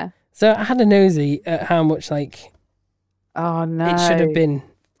 Yeah. So I had a nosy at how much, oh no, it should have been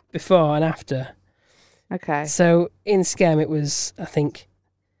before and after. Okay. So in Skem, it was, I think,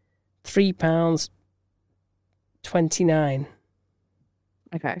 £3.29.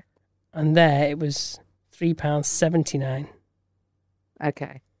 Okay. And there it was £3.79.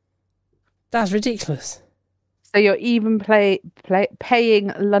 Okay. That's ridiculous. So you're even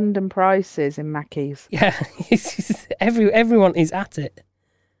paying London prices in Mackey's. Yeah, everyone is at it.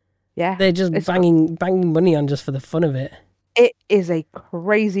 Yeah, they're just banging money on just for the fun of it. It is a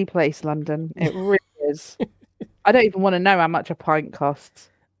crazy place, London. It really is. I don't even want to know how much a pint costs.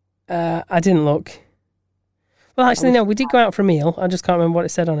 I didn't look. Well, actually, no, we did go out for a meal. I just can't remember what it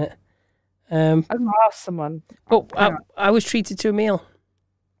said on it. I'm gonna ask someone. But I was treated to a meal.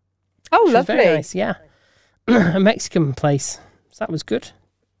 Oh, lovely. Very nice, yeah. A Mexican place. So that was good.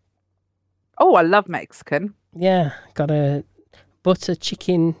 Oh, I love Mexican. Yeah, got a butter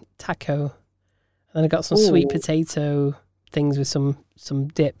chicken taco. And then I got some sweet potato things with some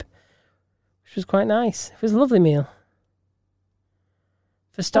dip, which was quite nice. It was a lovely meal.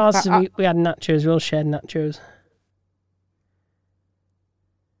 For starters, we had nachos. We all shared nachos.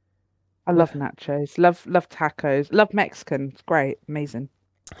 I love nachos. Love tacos. Love Mexican. It's great. Amazing.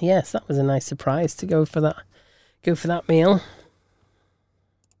 Yes, that was a nice surprise to go for that meal.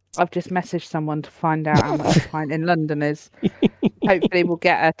 I've just messaged someone to find out how much a pint in London is. Hopefully we'll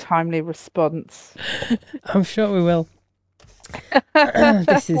get a timely response. I'm sure we will.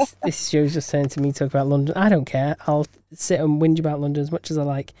 This show's just saying to me talk about London. I don't care. I'll sit and whinge about London as much as I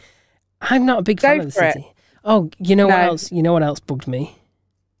like. I'm not a big fan of the city. Oh, you know what else? You know what else bugged me?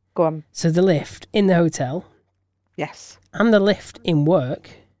 Go on. So the lift in the hotel. Yes. And the lift in work.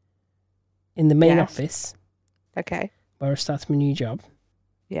 In the main office. Okay. Where I started my new job.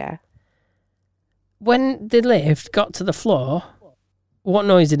 Yeah. When the lift got to the floor, what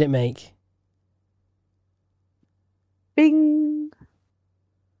noise did it make? Bing.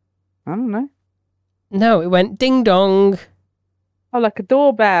 I don't know. No, it went ding dong. Oh, like a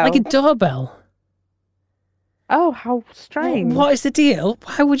doorbell. Like a doorbell. Oh, how strange. What is the deal?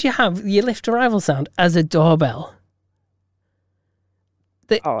 Why would you have your lift arrival sound as a doorbell?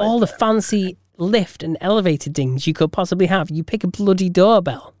 All the fancy lift and elevator dings you could possibly have, you pick a bloody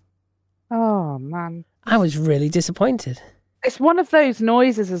doorbell. Oh, man. I was really disappointed. It's one of those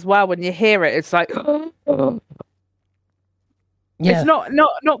noises as well. When you hear it, it's like... Yeah. It's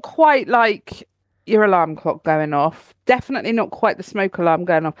not quite like your alarm clock going off. Definitely not quite the smoke alarm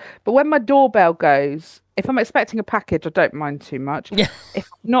going off. But when my doorbell goes, if I'm expecting a package, I don't mind too much. Yeah. If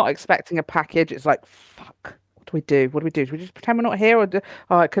I'm not expecting a package, it's like, fuck. What do we do? Do we just pretend we're not here? Or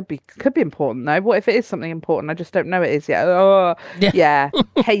it could be important though. What if it is something important? I just don't know it is yet. Oh, yeah.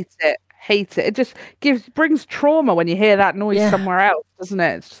 Hate it. It just brings trauma when you hear that noise somewhere else, doesn't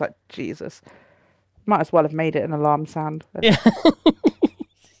it? It's just like, Jesus. Might as well have made it an alarm sound. Yeah.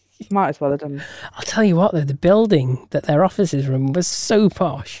 Might as well have done. I'll tell you what though, the building that their offices were in was so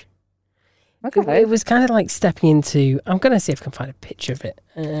posh. Okay. It was kind of like stepping into, I'm going to see if I can find a picture of it.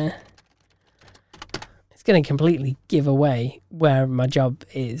 It's going to completely give away where my job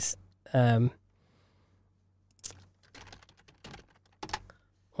is. Well,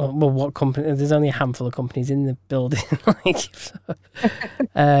 what company? There's only a handful of companies in the building.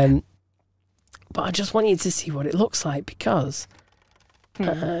 But I just want you to see what it looks like because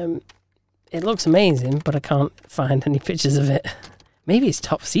it looks amazing, but I can't find any pictures of it. Maybe it's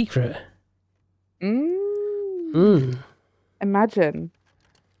top secret. Imagine.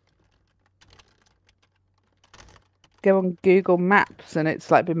 Go on Google Maps and it's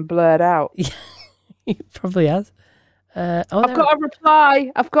like been blurred out. Yeah, it probably has. I've got a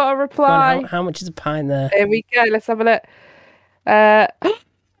reply. On, how much is a pint there? Here we go. Let's have a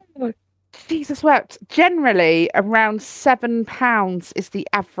look. Jesus wept. Generally, around £7 is the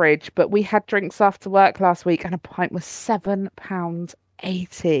average, but we had drinks after work last week and a pint was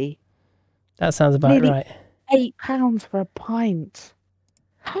 £7.80. That sounds about Nearly right. £8 for a pint.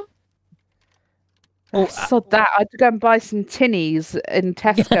 Oh, Sod that. I'd go and buy some tinnies in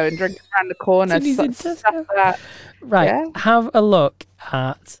Tesco and drink around the corner. Tinnies in Stuff Tesco. that. Right. Yeah. Have a look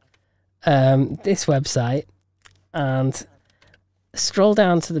at this website and scroll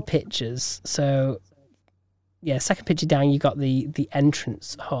down to the pictures. So, yeah, second picture down, you've got the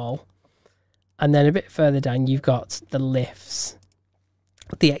entrance hall. And then a bit further down, you've got the lifts,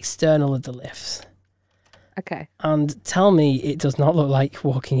 the external of the lifts. Okay. And tell me it does not look like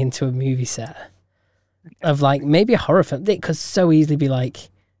walking into a movie set of like maybe a horror film. It could so easily be like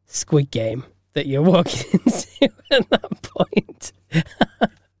Squid Game that you're walking into at that point.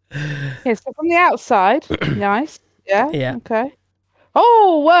 Yeah, so from the outside, nice. Yeah. Yeah. Okay.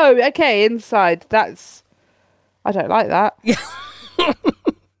 Oh, whoa. Okay, inside. I don't like that.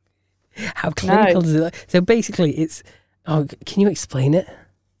 How clinical does it look? So basically it's, can you explain it?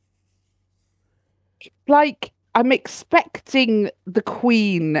 Like, I'm expecting the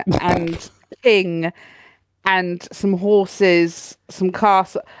Queen and King and some horses, some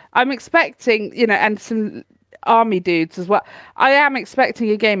castle. I'm expecting, and some army dudes as well. I am expecting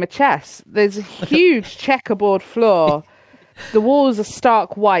a game of chess. There's a huge checkerboard floor. The walls are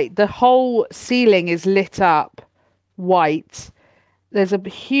stark white. The whole ceiling is lit up white. There's a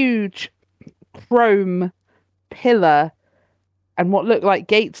huge chrome pillar and what look like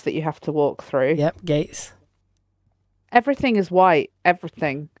gates that you have to walk through. Yep, gates. Everything is white.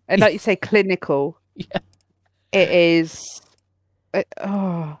 Everything. And like you say, clinical. Yeah. It is.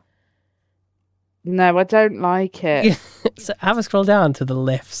 No, I don't like it. Yeah. So have a scroll down to the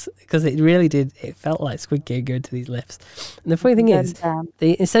lifts because it really did. It felt like Squid Game going to these lifts. And the funny thing is,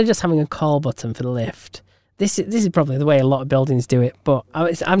 instead of just having a call button for the lift, this is probably the way a lot of buildings do it. But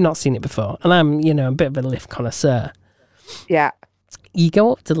I've not seen it before, and I'm a bit of a lift connoisseur. Yeah. You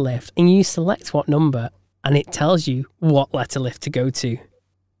go up to the lift and you select what number, and it tells you what letter lift to go to.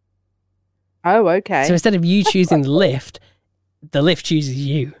 Oh, okay. So instead of you choosing the lift chooses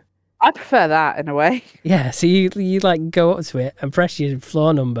you. I prefer that in a way. Yeah, so you like go up to it and press your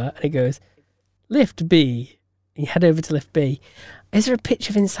floor number and it goes, lift B. You head over to lift B. Is there a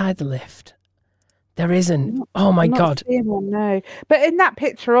picture of inside the lift? There isn't. Oh my God. One, no. But in that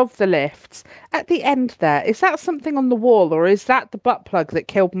picture of the lifts, at the end there, is that something on the wall or is that the butt plug that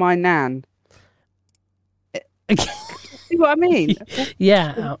killed my nan? See what I mean?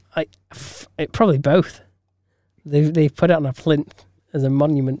 Yeah, probably both. They've put it on a plinth as a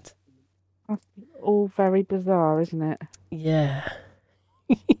monument. That's all very bizarre, isn't it? Yeah.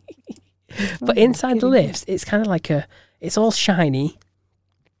 But inside the lifts, it's kind of like it's all shiny.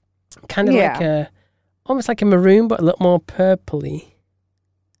 Kind of like almost like a maroon, but a little more purpley.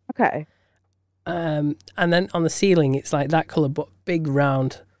 Okay. And then on the ceiling, it's like that colour, but big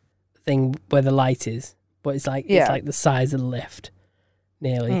round thing where the light is. But it's like the size of the lift,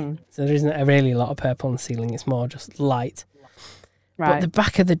 nearly. So there isn't really a lot of purple on the ceiling. It's more just light. Right. But the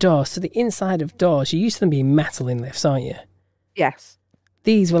back of the door, so the inside of doors, you're used to them being metal in lifts, aren't you? Yes.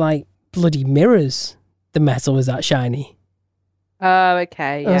 These were like bloody mirrors. The metal was that shiny. Oh,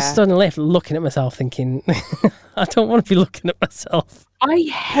 okay. I was stood in the lift looking at myself thinking, I don't want to be looking at myself. I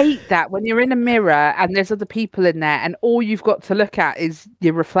hate that when you're in a mirror and there's other people in there and all you've got to look at is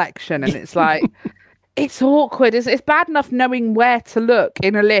your reflection. And it's like, it's awkward. It's bad enough knowing where to look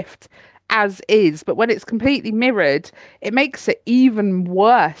in a lift as is. But when it's completely mirrored, it makes it even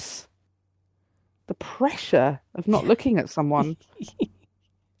worse. The pressure of not looking at someone.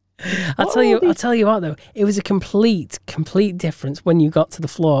 I'll tell you what though, it was a complete difference when you got to the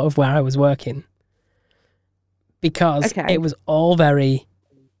floor of where I was working. Because it was all very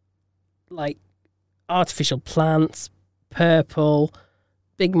like artificial plants, purple,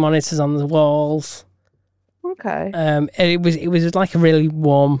 big monitors on the walls. Okay. It was like a really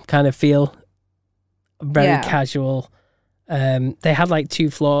warm kind of feel, very casual. They had like 2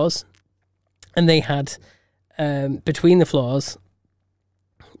 floors, and they had between the floors.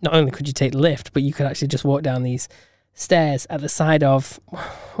 Not only could you take the lift, but you could actually just walk down these stairs at the side of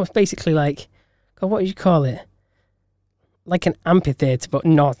what's basically like, God, what do you call it? Like an amphitheatre, but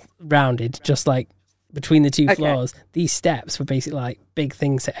not rounded, just like between the 2 floors. These steps were basically like big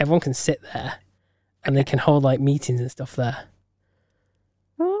things that everyone can sit there and they can hold like meetings and stuff there.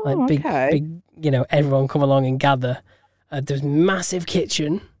 Oh, like big, everyone come along and gather. There's massive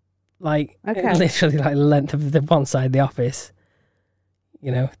kitchen, like literally like the length of the one side of the office.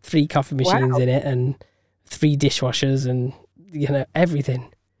 3 coffee machines in it and 3 dishwashers and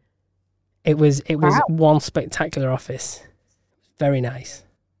everything. It was one spectacular office. Very nice.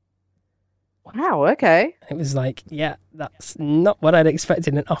 Wow. Okay. It was like, yeah, that's not what I'd expect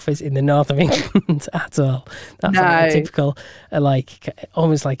in an office in the north of England at all. That's like a typical,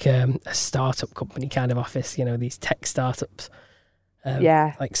 almost like a startup company kind of office, these tech startups.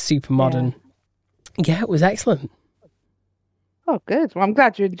 Like super modern. Yeah, it was excellent. Oh, good. Well, I'm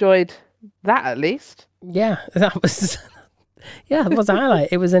glad you enjoyed that at least. Yeah, that was that was a highlight.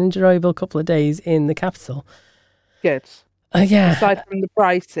 It was an enjoyable couple of days in the capital. Good. Yeah. Aside from the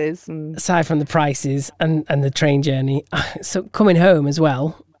prices and the train journey. So coming home as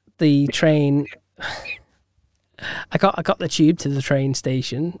well, the train I got the tube to the train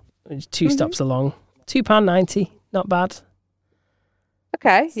station, which 2 stops along. £2.90, not bad.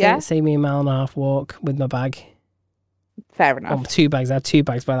 Okay, yeah. Saved me a 1.5 mile walk with my bag. Fair enough. Well, 2 bags. I had 2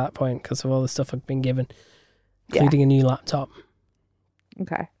 bags by that point because of all the stuff I'd been given, including a new laptop.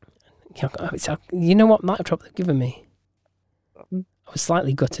 Okay. You know what laptop they've given me? I was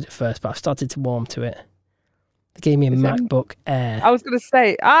slightly gutted at first, but I've started to warm to it. They gave me a MacBook Air. I was going to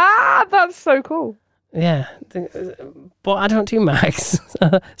say, that's so cool. Yeah, but I don't do Macs,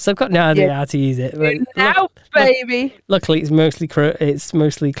 so I've got no idea how to use it. But baby. Luckily, it's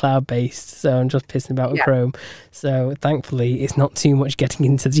mostly cloud based, so I'm just pissing about with Chrome. So thankfully, it's not too much getting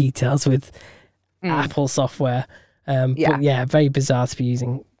into details with Apple software. But yeah, very bizarre to be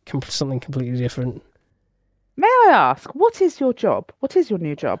using something completely different. May I ask, what is your job? What is your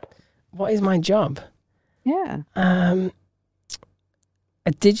new job? What is my job? Yeah. A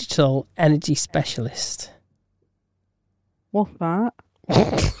digital energy specialist. What's that?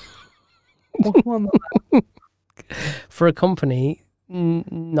 What's that? For a company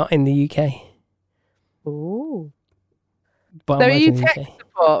not in the UK. Oh. But so are you tech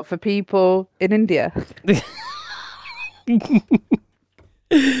support for people in India?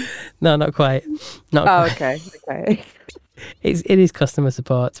 No, not quite. Okay. It is customer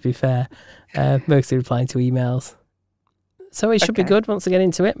support, to be fair. Mostly replying to emails. So it should be good once I get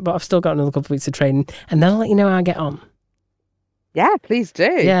into it, but I've still got another couple of weeks of training, and then I'll let you know how I get on. Yeah, please do.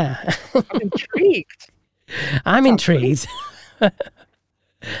 Yeah. I'm intrigued. I'm intrigued.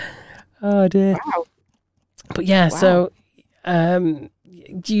 Oh, dear. Wow. But yeah, so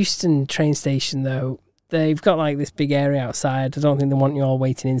Euston train station, though, they've got like this big area outside. I don't think they want you all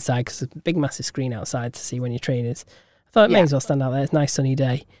waiting inside because there's a big, massive screen outside to see when your train is. I thought it may as well stand out there. It's a nice sunny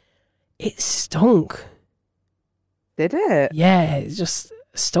day. It stunk. Did it? Yeah, it just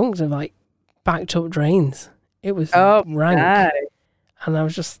stunk of like backed up drains. It was rank. No. And I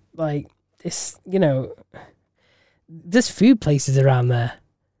was just like, there's food places around there.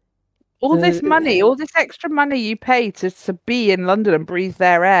 All this extra money you pay to be in London and breathe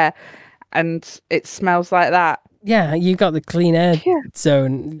their air, and it smells like that. Yeah, you got the clean air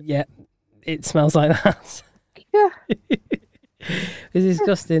zone. Yeah, it smells like that. Yeah. It's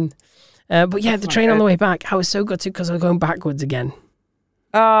disgusting. But yeah, the train on the way back, I was so gutted because I was going backwards again.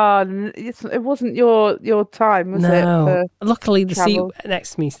 Oh, it wasn't your time, was it? No. Luckily, the seat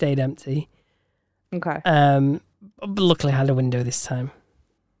next to me stayed empty. Okay. But luckily, I had a window this time.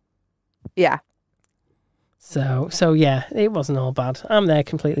 Yeah. So yeah, it wasn't all bad. I'm there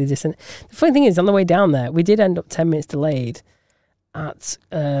completely distant. The funny thing is, on the way down there, we did end up 10 minutes delayed at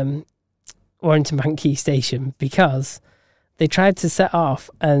Warrington Bank Quay Station because they tried to set off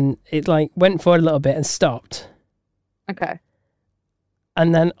and it like went forward a little bit and stopped. Okay.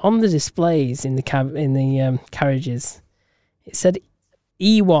 And then on the displays in the carriages, it said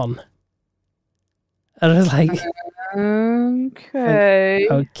E1. And I was like, okay.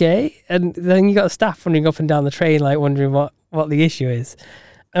 Okay. And then you got staff running up and down the train, like wondering what the issue is.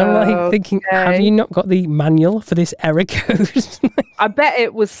 And I'm like thinking, have you not got the manual for this error code? I bet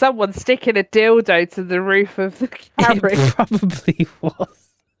it was someone sticking a dildo to the roof of the carriage. It probably was.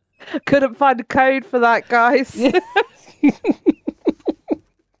 Couldn't find a code for that, guys. Yeah.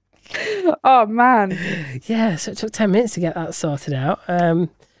 Oh, man. Yeah, so it took 10 minutes to get that sorted out.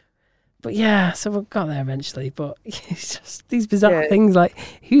 But yeah, so we got there eventually. But it's just these bizarre things, like,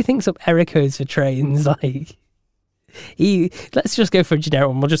 who thinks up error codes for trains? Like, let's just go for a generic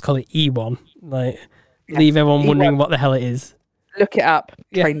one. We'll just call it E1. Like, leave everyone wondering what the hell it is. Look it up.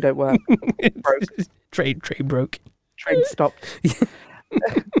 Train don't work. Broke. Train broke. Train stopped.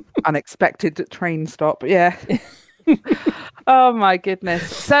 Unexpected train stop. Yeah. Oh my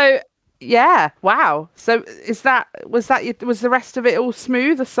goodness. So yeah, wow. So was the rest of it all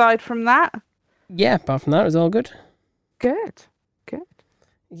smooth aside from that? Yeah, apart from that, it was all good. Good.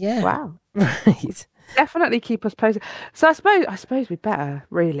 Yeah. Wow. Right. Definitely keep us posted. So I suppose we better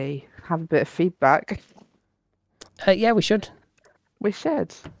really have a bit of feedback. Yeah, we should. We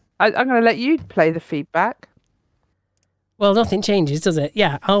should. I'm going to let you play the feedback. Well, nothing changes, does it?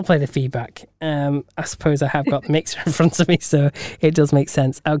 Yeah, I'll play the feedback. I suppose I have got the mixer in front of me, so it does make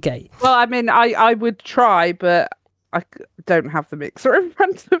sense. Okay. Well, I mean, I would try, but I don't have the mixer in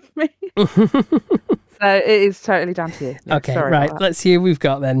front of me. So it is totally down to you. Yeah, okay, right. Let's see who we've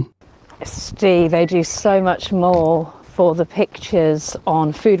got then. Steve, they do so much more for the pictures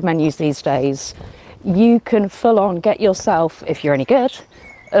on food menus these days. You can full on get yourself, if you're any good,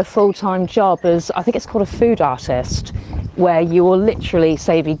 a full-time job as, I think it's called a food artist, where you will literally,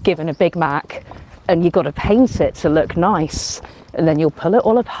 say, be given a Big Mac and you've got to paint it to look nice, and then you'll pull it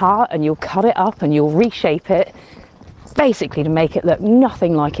all apart and you'll cut it up and you'll reshape it, basically to make it look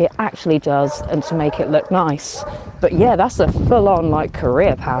nothing like it actually does and to make it look nice. But yeah, that's a full-on like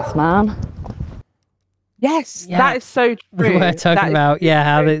career path, man. Yes, yeah. That is so true. We were talking about,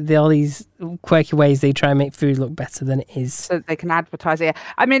 how all these quirky ways they try and make food look better than it is. So they can advertise it.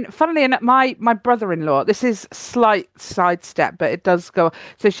 I mean, funnily enough, my brother-in-law, this is slight sidestep, but it does go.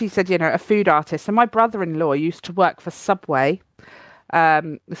 So she said, a food artist. And my brother-in-law used to work for Subway.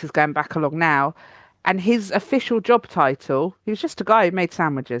 This is going back along now. And his official job title, he was just a guy who made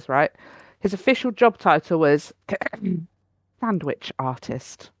sandwiches, right? His official job title was sandwich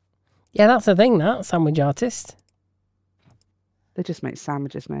artist. Yeah, that's the thing, that sandwich artist. They just make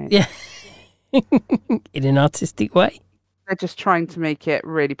sandwiches, mate. Yeah. In an artistic way. They're just trying to make it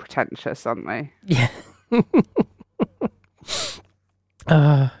really pretentious, aren't they? Yeah.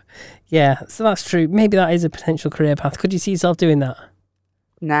 Yeah, so that's true. Maybe that is a potential career path. Could you see yourself doing that?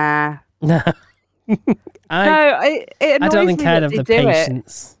 Nah. No. I don't think I'd have the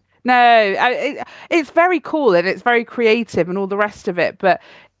patience. No, it's very cool and it's very creative and all the rest of it, but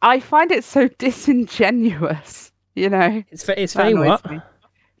I find it so disingenuous, It's very what? Me.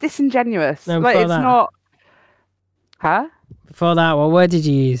 Disingenuous. No, like it's that. not. Huh? Before that, what word did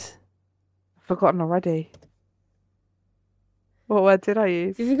you use? I've forgotten already. What word did I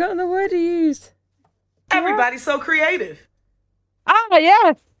use? You've forgotten the word you used. Everybody's so creative. Ah,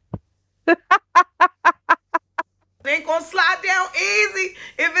 yes. They ain't gonna slide down easy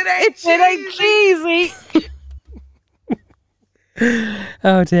if it ain't cheesy.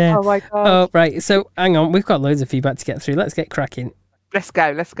 Oh dear. Oh my god. Oh right. So hang on, we've got loads of feedback to get through. Let's get cracking. Let's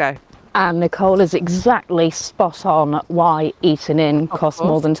go. And Nicole is exactly spot on why eating in costs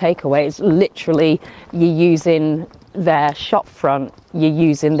more than takeaways. Literally, you're using their shop front, you're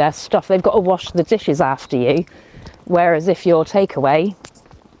using their stuff. They've got to wash the dishes after you. Whereas if you're takeaway,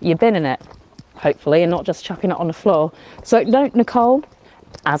 you're binning it, hopefully, and not just chucking it on the floor. So no, Nicole,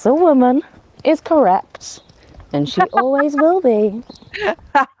 as a woman, is correct. And she always will be.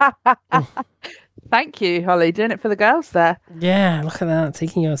 Thank you, Holly. Doing it for the girls there. Yeah, look at that.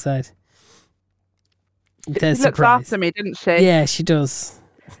 Taking your side. She looks after me, didn't she? Yeah, she does.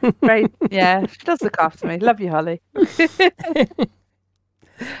 Right. Yeah, she does look after me. Love you, Holly.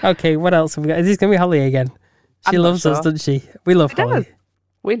 Okay, what else have we got? Is this going to be Holly again? She loves us, doesn't she? We love Holly.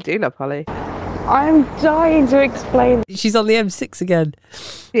 We do love Holly. I'm dying to explain. She's on the M6 again.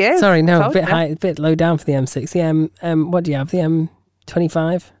 Yeah. Sorry, no, a bit high, a bit low down for the M6. The what do you have? The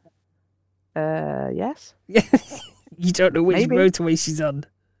M25? Yes. You don't know which motorway she's on.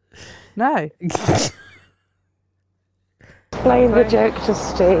 No. Explain the joke to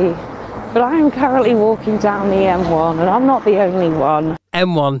Steve. But I am currently walking down the M1 and I'm not the only one.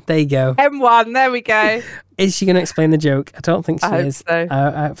 M1, there you go. M1, there we go. Is she going to explain the joke? I don't think she is. So.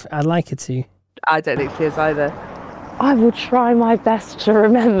 I'd like her to. I don't think she is either. I will try my best to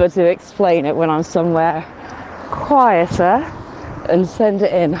remember to explain it when I'm somewhere quieter and send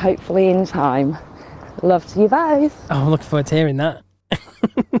it in, hopefully in time. Love to you both. Oh, I'm looking forward to hearing that.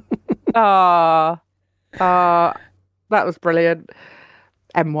 That was brilliant.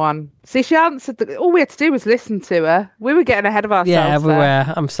 M1. See, she answered. All we had to do was listen to her. We were getting ahead of ourselves. Yeah, we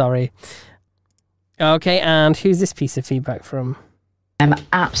were. I'm sorry. Okay, and who's this piece of feedback from? I'm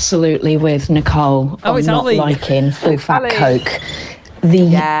absolutely with Nicole on it's not Holly. liking full-fat Holly. Coke.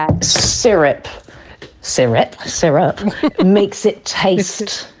 The syrup makes it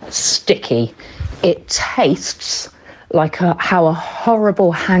taste sticky. It tastes like how a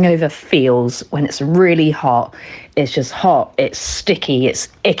horrible hangover feels when it's really hot. It's just hot, it's sticky, it's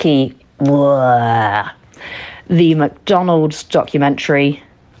icky. Blah. The McDonald's documentary,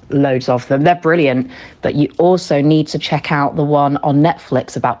 loads of them, they're brilliant, but you also need to check out the one on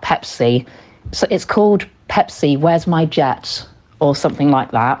Netflix about Pepsi. So it's called Pepsi, Where's My Jet? Or something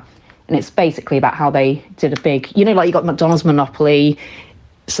like that. And it's basically about how they did a big, like you got McDonald's Monopoly,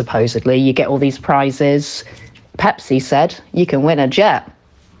 supposedly you get all these prizes. Pepsi said, you can win a jet.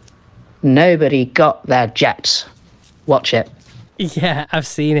 Nobody got their jet. Watch it. Yeah, I've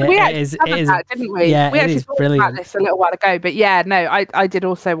seen it. We It actually is, covered that, didn't we? Yeah, we it actually is talked brilliant. about this a little while ago, but yeah, no, I did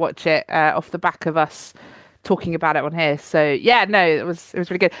also watch it off the back of us talking about it on here. So yeah, no, it was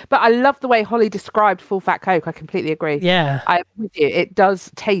really good. But I love the way Holly described full fat Coke. I completely agree. Yeah. I'm with you. It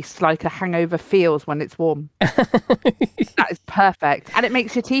does taste like a hangover feels when it's warm. That is perfect, and it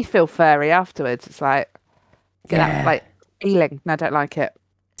makes your teeth feel furry afterwards. It's like that like feeling. No, I don't like it.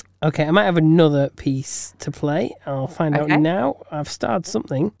 Okay, I might have another piece to play. I'll find out now. I've started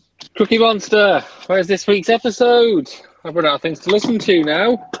something. Cookie Monster, where's this week's episode? I've run out of things to listen to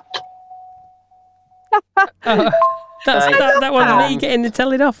now. That was me getting the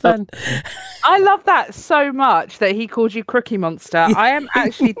telling off then. I love that so much that he called you Crookie Monster. I am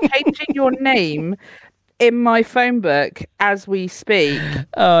actually changing your name in my phone book as we speak.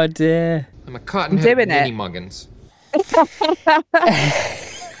 Oh dear. I'm a cotton-headed Minnie Muggins.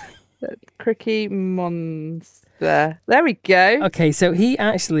 Crookie Monster. There we go. Okay, so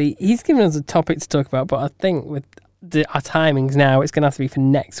he's given us a topic to talk about, but I think with our timings now, it's going to have to be for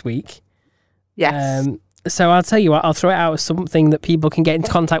next week. Yes. So I'll tell you what, I'll throw it out as something that people can get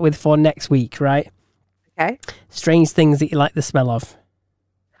into contact with for next week, right? Okay. Strange things that you like the smell of.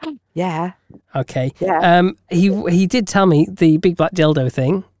 Yeah. Okay. Yeah. He did tell me the big black dildo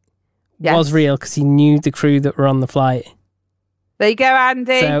thing was real because he knew the crew that were on the flight. There you go,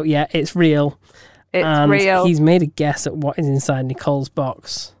 Andy. So yeah, it's real. It's real. He's made a guess at what is inside Nicole's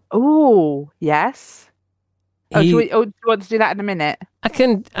box. Oh, yes. Do you want to do that in a minute? I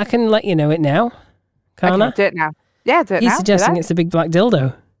can let you know it now. Can't I? Do it now. Yeah, do it now. He's suggesting it's a big black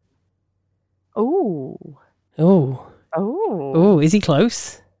dildo. Oh. Oh. Oh. Oh, is he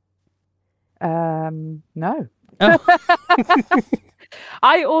close? No. Oh.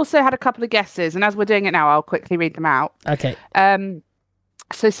 I also had a couple of guesses, and as we're doing it now, I'll quickly read them out. Okay.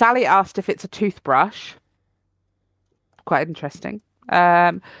 So Sally asked if it's a toothbrush. Quite interesting.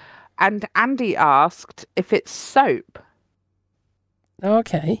 And Andy asked if it's soap.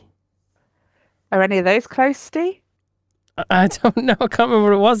 Okay. Are any of those close, Steve? I don't know. I can't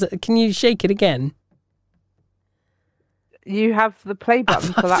remember what it was. Can you shake it again? You have the play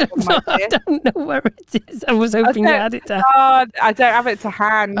button for that one, my dear. I don't know where it is. I was hoping you had it to hand. Oh, I don't have it to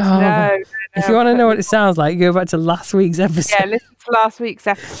hand. No. If you want to know what it sounds like, go back to last week's episode. Yeah, listen to last week's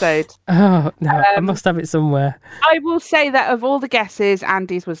episode. Oh, no. I must have it somewhere. I will say that of all the guesses,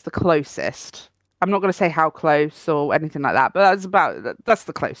 Andy's was the closest. I'm not going to say how close or anything like that, but that's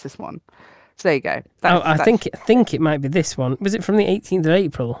the closest one. So there you go. I think it might be this one. Was it from the 18th of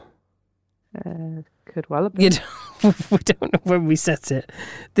April? Could well have been. We don't know when we set it.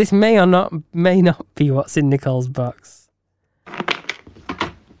 This may not be what's in Nicole's box.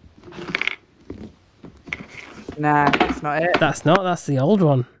 Nah, that's not it. That's the old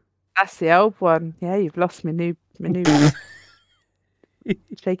one. That's the old one. Yeah, you've lost my new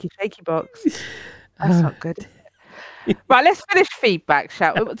shaky box. That's not good. Right, let's finish feedback,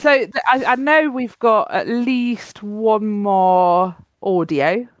 shall we? So I know we've got at least one more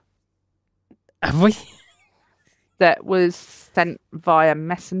audio. Have we? That was sent via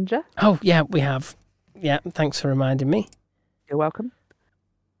Messenger. Oh, yeah, we have. Yeah, thanks for reminding me. You're welcome.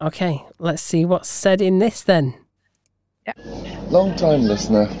 Okay, let's see what's said in this then. Yeah. Long time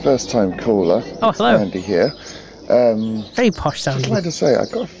listener, first time caller. Oh, hello. Andy here. Very posh sounding. I'd like to say,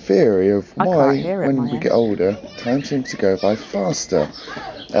 I've got a theory of why, when we get older, time seems to go by faster.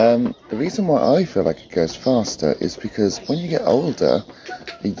 The reason why I feel like it goes faster is because when you get older,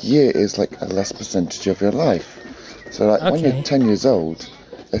 a year is like a less percentage of your life. So like when you're 10 years old,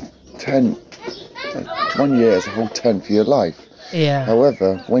 1 year is a whole 10 for your life. Yeah.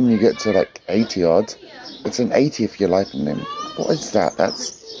 However, when you get to like 80 odd, it's an 80th of your life, and then what is that?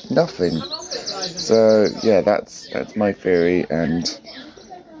 That's nothing. So yeah, that's my theory, and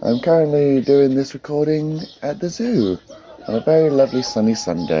I'm currently doing this recording at the zoo on a very lovely sunny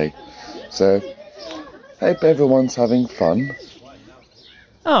Sunday. So hope everyone's having fun.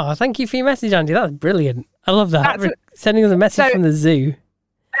 Oh, thank you for your message, Andy. That's brilliant. I love that. Sending us a message from the zoo.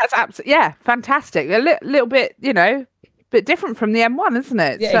 That's absolutely, fantastic. A little bit, bit different from the M1, isn't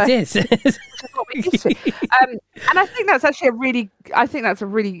it? Yeah, it is. What we used to. And I think that's actually a really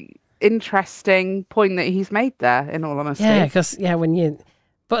interesting point that he's made there, in all honesty. Yeah, because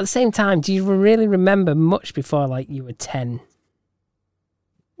but at the same time, do you really remember much before like you were 10?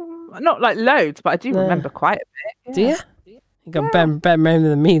 Not like loads, but I do remember quite a bit. Yeah. Do you? You got better memory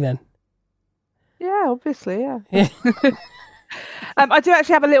than me then. Yeah, obviously, yeah. I do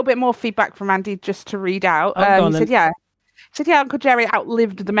actually have a little bit more feedback from Andy just to read out. He said, Uncle Jerry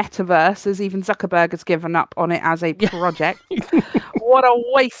outlived the metaverse, as even Zuckerberg has given up on it as a project. What a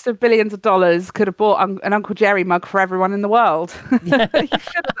waste of billions of dollars. Could have bought an Uncle Jerry mug for everyone in the world. You should have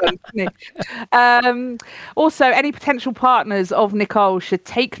done, shouldn't he? Also, any potential partners of Nicole should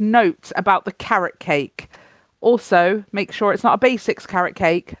take note about the carrot cake. Also, make sure it's not a basics carrot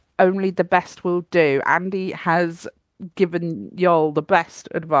cake. Only the best will do. Andy has given y'all the best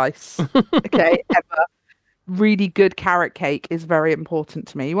advice, okay, ever. Really good carrot cake is very important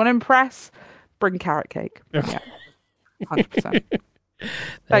to me. You want to impress? Bring carrot cake. Yeah, 100%.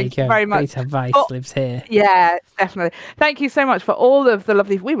 Thank you very much. Great advice lives here. Yeah, definitely. Thank you so much for all of the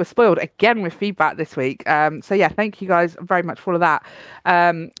lovely. We were spoiled again with feedback this week. So yeah, thank you guys very much for all of that.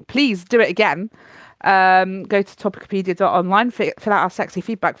 Please do it again. Go to topicopedia.online, fill out our sexy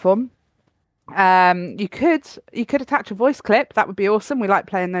feedback form. You could attach a voice clip. That would be awesome. We like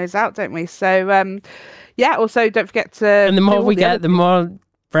playing those out, don't we? So yeah. Also, don't forget to. And the more we get, the more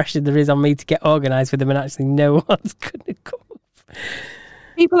pressure there is on me to get organised with them and actually know what's going to come.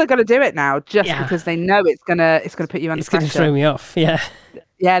 People are going to do it now just because they know it's gonna put you under pressure. It's going to throw me off. Yeah.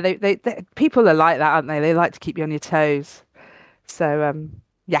 Yeah. They people are like that, aren't they? They like to keep you on your toes. So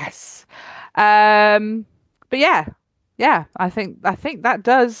yes. But yeah. I think that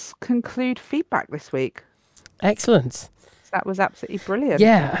does conclude feedback this week. Excellent. That was absolutely brilliant.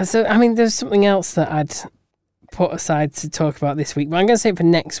 Yeah. So I mean, there's something else that I'd put aside to talk about this week, but I'm going to say it for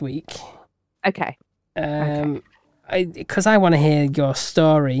next week. Okay. Because I want to hear your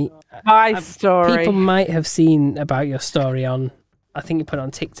story. My story. People might have seen about your story on, I think you put it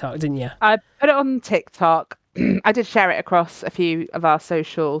on TikTok, didn't you? I put it on TikTok. I did share it across a few of our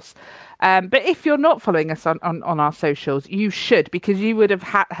socials. But if you're not following us on our socials, you should, because you would have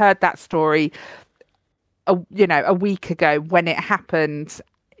heard that story, a week ago when it happened,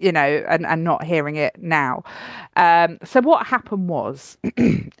 and not hearing it now. So what happened was,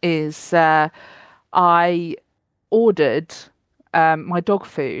 is I ordered my dog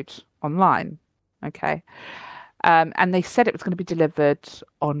food online, okay, and they said it was going to be delivered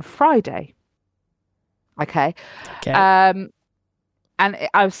on Friday, okay. And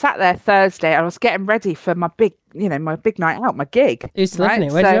I was sat there Thursday. I was getting ready for my big night out, my gig. Who's delivering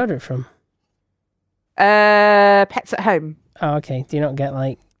it? Where did you order it from? Pets at Home. Oh, okay. Do you not get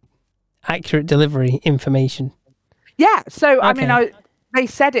like accurate delivery information? Yeah. So okay. I mean, they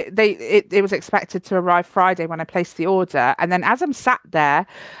said it was expected to arrive Friday when I placed the order, and then as I'm sat there,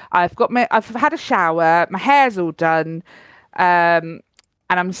 I've had a shower, my hair's all done, and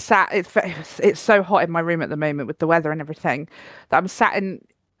I'm sat. It's so hot in my room at the moment with the weather and everything that I'm sat in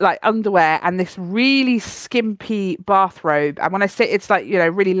like underwear and this really skimpy bathrobe. And when I say it's like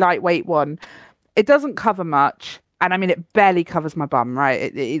really lightweight one, it doesn't cover much. And I mean, it barely covers my bum, right?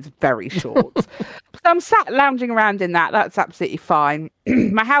 It is very short. So I'm sat lounging around in that. That's absolutely fine.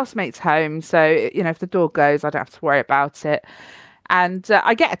 My housemate's home, so if the door goes, I don't have to worry about it. And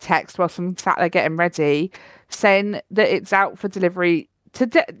I get a text whilst I'm sat there getting ready, saying that it's out for delivery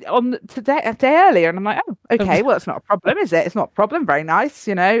today, a day earlier. And I'm like, oh, okay, well, it's not a problem, is it? It's not a problem. Very nice,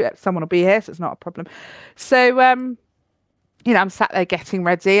 someone will be here, so it's not a problem. So, I'm sat there getting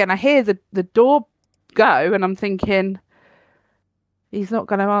ready, and I hear the door go, and I'm thinking, he's not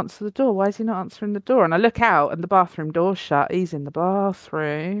going to answer the door. Why is he not answering the door? And I look out, and the bathroom door's shut. He's in the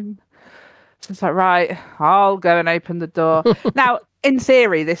bathroom. So it's like, right, I'll go and open the door. Now, in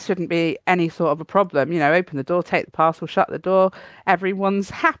theory, this shouldn't be any sort of a problem. Open the door, take the parcel, shut the door. Everyone's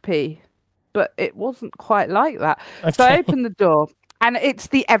happy. But it wasn't quite like that. Okay. So I opened the door, and it's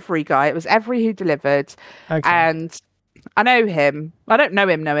the Every guy. It was Every who delivered. Okay. And I know him. I don't know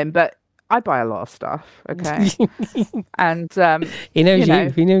him, but I buy a lot of stuff, okay? And he knows you.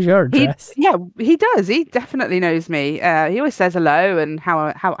 He knows your address. He does. He definitely knows me. He always says hello and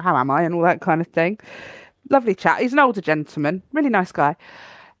how am I and all that kind of thing. Lovely chat. He's an older gentleman, really nice guy.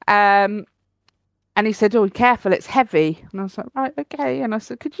 And he said, "Oh, careful, it's heavy." And I was like, "Right, okay." And I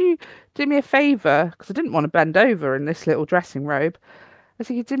said, "Could you do me a favour?" Because I didn't want to bend over in this little dressing robe. I said,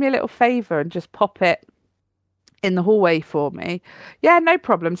 "Could you do me a little favour and just pop it in the hallway for me?" Yeah, no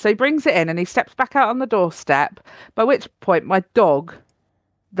problem. So he brings it in and he steps back out on the doorstep, by which point my dog,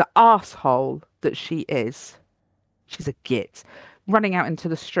 the arsehole that she is, she's a git, running out into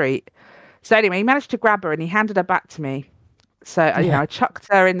the street. So anyway, he managed to grab her and he handed her back to me. So I chucked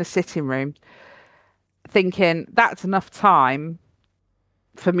her in the sitting room, thinking that's enough time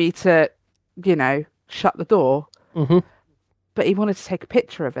for me to shut the door. Mm-hmm. But he wanted to take a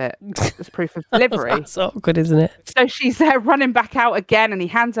picture of it as proof of delivery. That's awkward, isn't it? So she's there running back out again, and he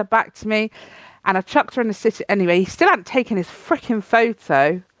hands her back to me, and I chucked her in the city. Anyway, he still hadn't taken his freaking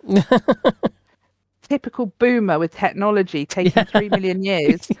photo. Typical boomer with technology taking 3 million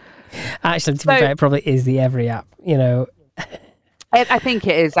years. Actually, to be fair, it probably is the Every app, I think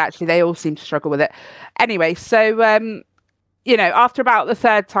it is, actually. They all seem to struggle with it. Anyway, so, you know, after about the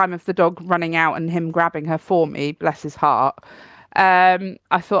third time of the dog running out and him grabbing her for me, bless his heart, I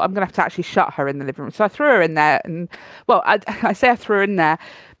thought I'm going to have to actually shut her in the living room. So I threw her in there. And, well, I say I threw her in there.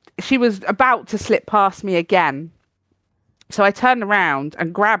 She was about to slip past me again. So I turned around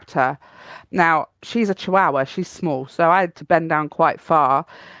and grabbed her. Now, she's a Chihuahua. She's small. So I had to bend down quite far.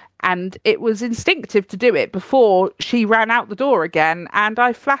 And it was instinctive to do it before she ran out the door again. And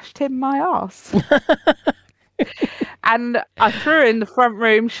I flashed him my arse. And I threw her in the front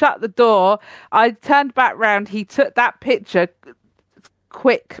room, shut the door. I turned back round. He took that picture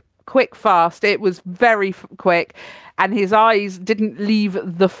quick, fast. It was very quick. And his eyes didn't leave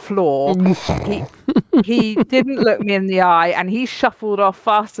the floor. He didn't look me in the eye, and he shuffled off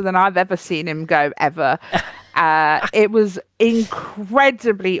faster than I've ever seen him go, ever. It was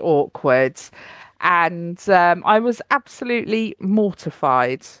incredibly awkward, and I was absolutely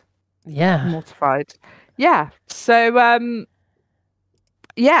mortified. Yeah. Mortified. Yeah. So,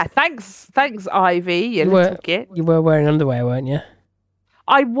 yeah, thanks, Ivy, you little git. You were wearing underwear, weren't you?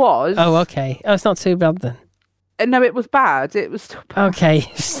 I was. Oh, okay. Oh, it's not too bad then. No, it was bad. It was still bad. Okay.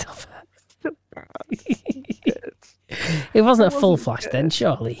 Still bad. It wasn't a full flash then,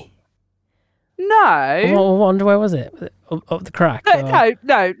 surely. No. What underwear was it? Up the crack?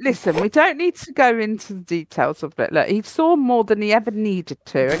 No. Listen, we don't need to go into the details of it. Look, he saw more than he ever needed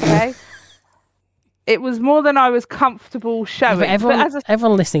to, okay? It was more than I was comfortable showing. Yeah, but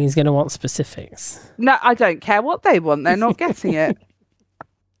everyone listening is going to want specifics. No, I don't care what they want. They're not getting it.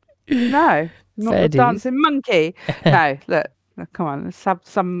 No. Not Fair the dues. dancing monkey. No, look, come on, let's have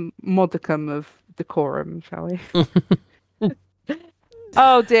some modicum of decorum, shall we?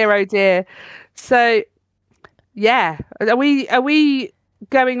 Oh dear. So, yeah, are we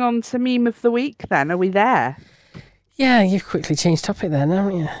going on to meme of the week then? Are we there? Yeah, you've quickly changed topic then,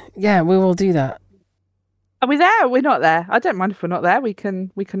 haven't you? Yeah, we will do that. Are we there? Or are we not there? I don't mind if we're not there. We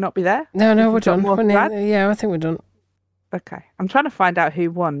can not be there. No, we're done. Yeah, I think we're done. Okay, I'm trying to find out who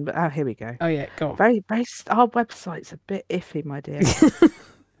won, but here we go. Oh yeah, go on. Very, our website's a bit iffy, my dear.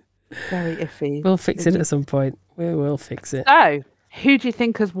 Very iffy. We'll fix it at some point. We will fix it. So, who do you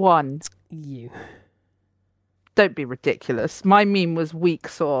think has won? You. Don't be ridiculous. My meme was weak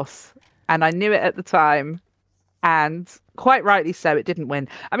sauce, and I knew it at the time, and quite rightly so, it didn't win.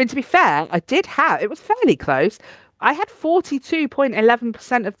 I mean, to be fair, it was fairly close. I had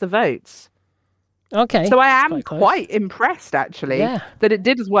 42.11% of the votes. Okay. So I am quite impressed, actually, that it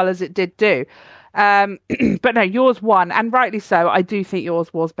did as well as it did do. But no, yours won, and rightly so. I do think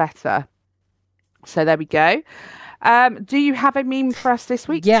yours was better. So there we go. Do you have a meme for us this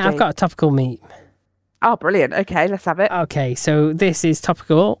week? Yeah, Steve? I've got a topical meme. Oh, brilliant. Okay, let's have it. Okay, so this is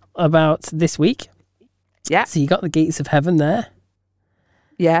topical about this week. Yeah. So you got the gates of heaven there.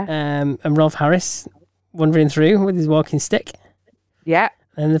 Yeah. And Rolf Harris wandering through with his walking stick. Yeah.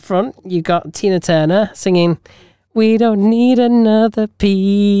 And in the front, you got Tina Turner singing, "We don't need another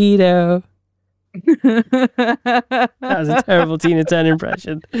pedo." That was a terrible Tina Turner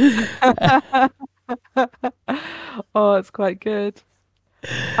impression. Oh, it's quite good.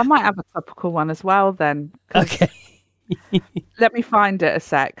 I might have a topical one as well then. Okay. Let me find it a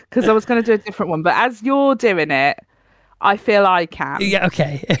sec, because I was going to do a different one. But as you're doing it, I feel I can. Yeah,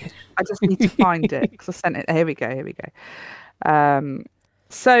 okay. I just need to find it, because I sent it. Here we go.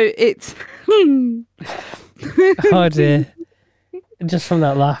 So it's... Oh dear. Just from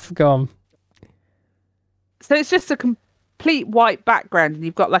that laugh, go on. So it's just a complete white background, and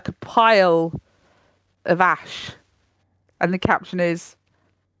you've got like a pile of ash. And the caption is,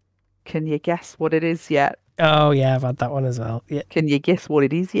 "Can you guess what it is yet?" Oh yeah, I've had that one as well. Yeah. Can you guess what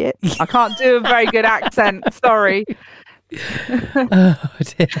it is yet? I can't do a very good accent. Sorry. Oh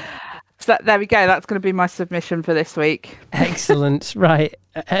dear. So there we go. That's going to be my submission for this week. Excellent. Right.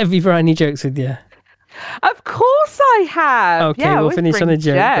 Have you brought any jokes with you? Of course I have. Okay, we'll finish on a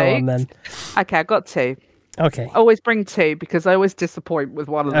joke. Go on then. Okay, I got two. Okay. I always bring two because I always disappoint with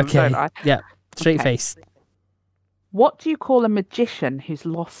one of them, don't I? Yeah. Straight face. What do you call a magician who's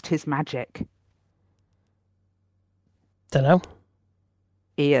lost his magic? Don't know.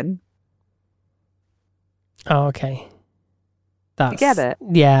 Ian. Oh, okay. You get it?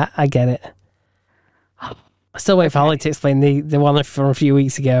 Yeah, I get it. I still wait for Holly to explain the one from a few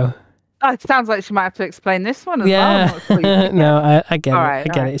weeks ago. Oh, it sounds like she might have to explain this one as well. No, I get it. Right,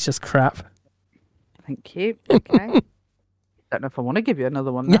 I get it. It's just crap. Thank you. Okay. Don't know if I want to give you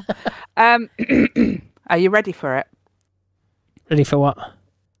another one now. Are you ready for it? Ready for what?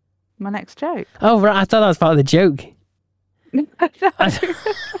 My next joke. Oh, right. I thought that was part of the joke.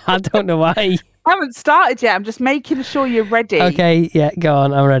 I I don't know why. I haven't started yet. I'm just making sure you're ready. Okay, yeah, go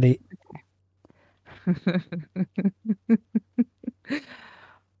on. I'm ready.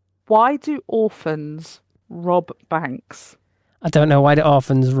 Why do orphans rob banks? I don't know. Why do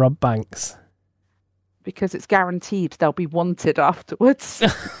orphans rob banks? Because it's guaranteed they'll be wanted afterwards.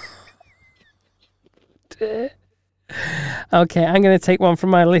 Okay, I'm going to take one from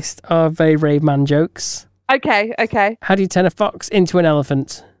my list of very brave man jokes. Okay. How do you turn a fox into an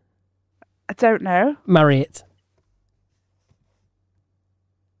elephant? I don't know. Marry it.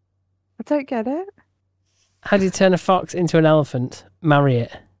 I don't get it. How do you turn a fox into an elephant? Marry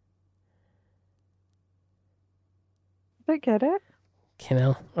it. I don't get it. You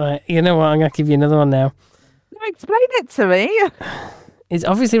know, right? You know what? I'm going to give you another one now. No, explain it to me. It's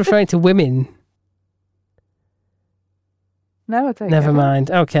obviously referring to women. No, I don't. Never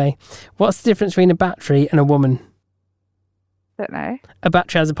mind. Okay. What's the difference between a battery and a woman? Don't know. A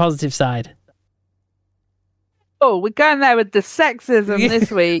battery has a positive side. Oh, we're going there with the sexism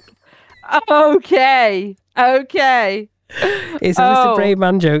this week. Okay. It's a list of brave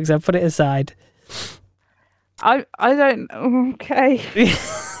man jokes. I've put it aside. I don't. Okay.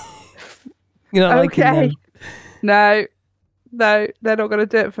 You're not liking them. No, they're not going to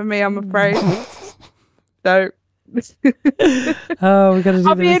do it for me, I'm afraid. No. Oh, we've got to do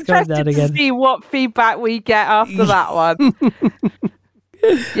I'll the be list interested again. to see what feedback we get after that one.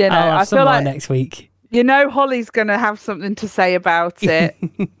 You know, I'll have I some feel more like next week. You know, Holly's going to have something to say about it.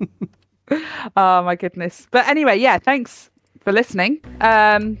 Oh my goodness. But anyway, yeah, thanks for listening.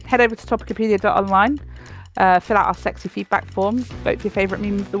 Head over to topicopedia.online, fill out our sexy feedback form, vote for your favourite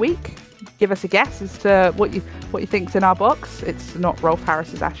meme of the week, give us a guess as to what you think's in our box. It's not Rolf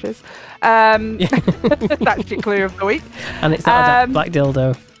Harris's ashes. That's your clue of the week. And it's not a black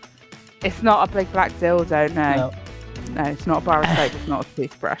dildo. It's not a big black dildo, no. No, it's not a bar of soap, it's not a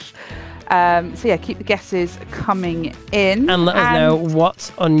toothbrush. So yeah, keep the guesses coming in. And let us know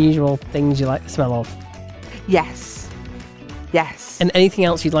what unusual things you like the smell of. Yes. And anything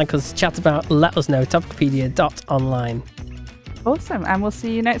else you'd like us to chat about, let us know. Topicopedia.online. Awesome. And we'll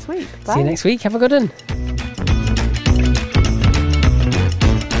see you next week. Bye. See you next week. Have a good one.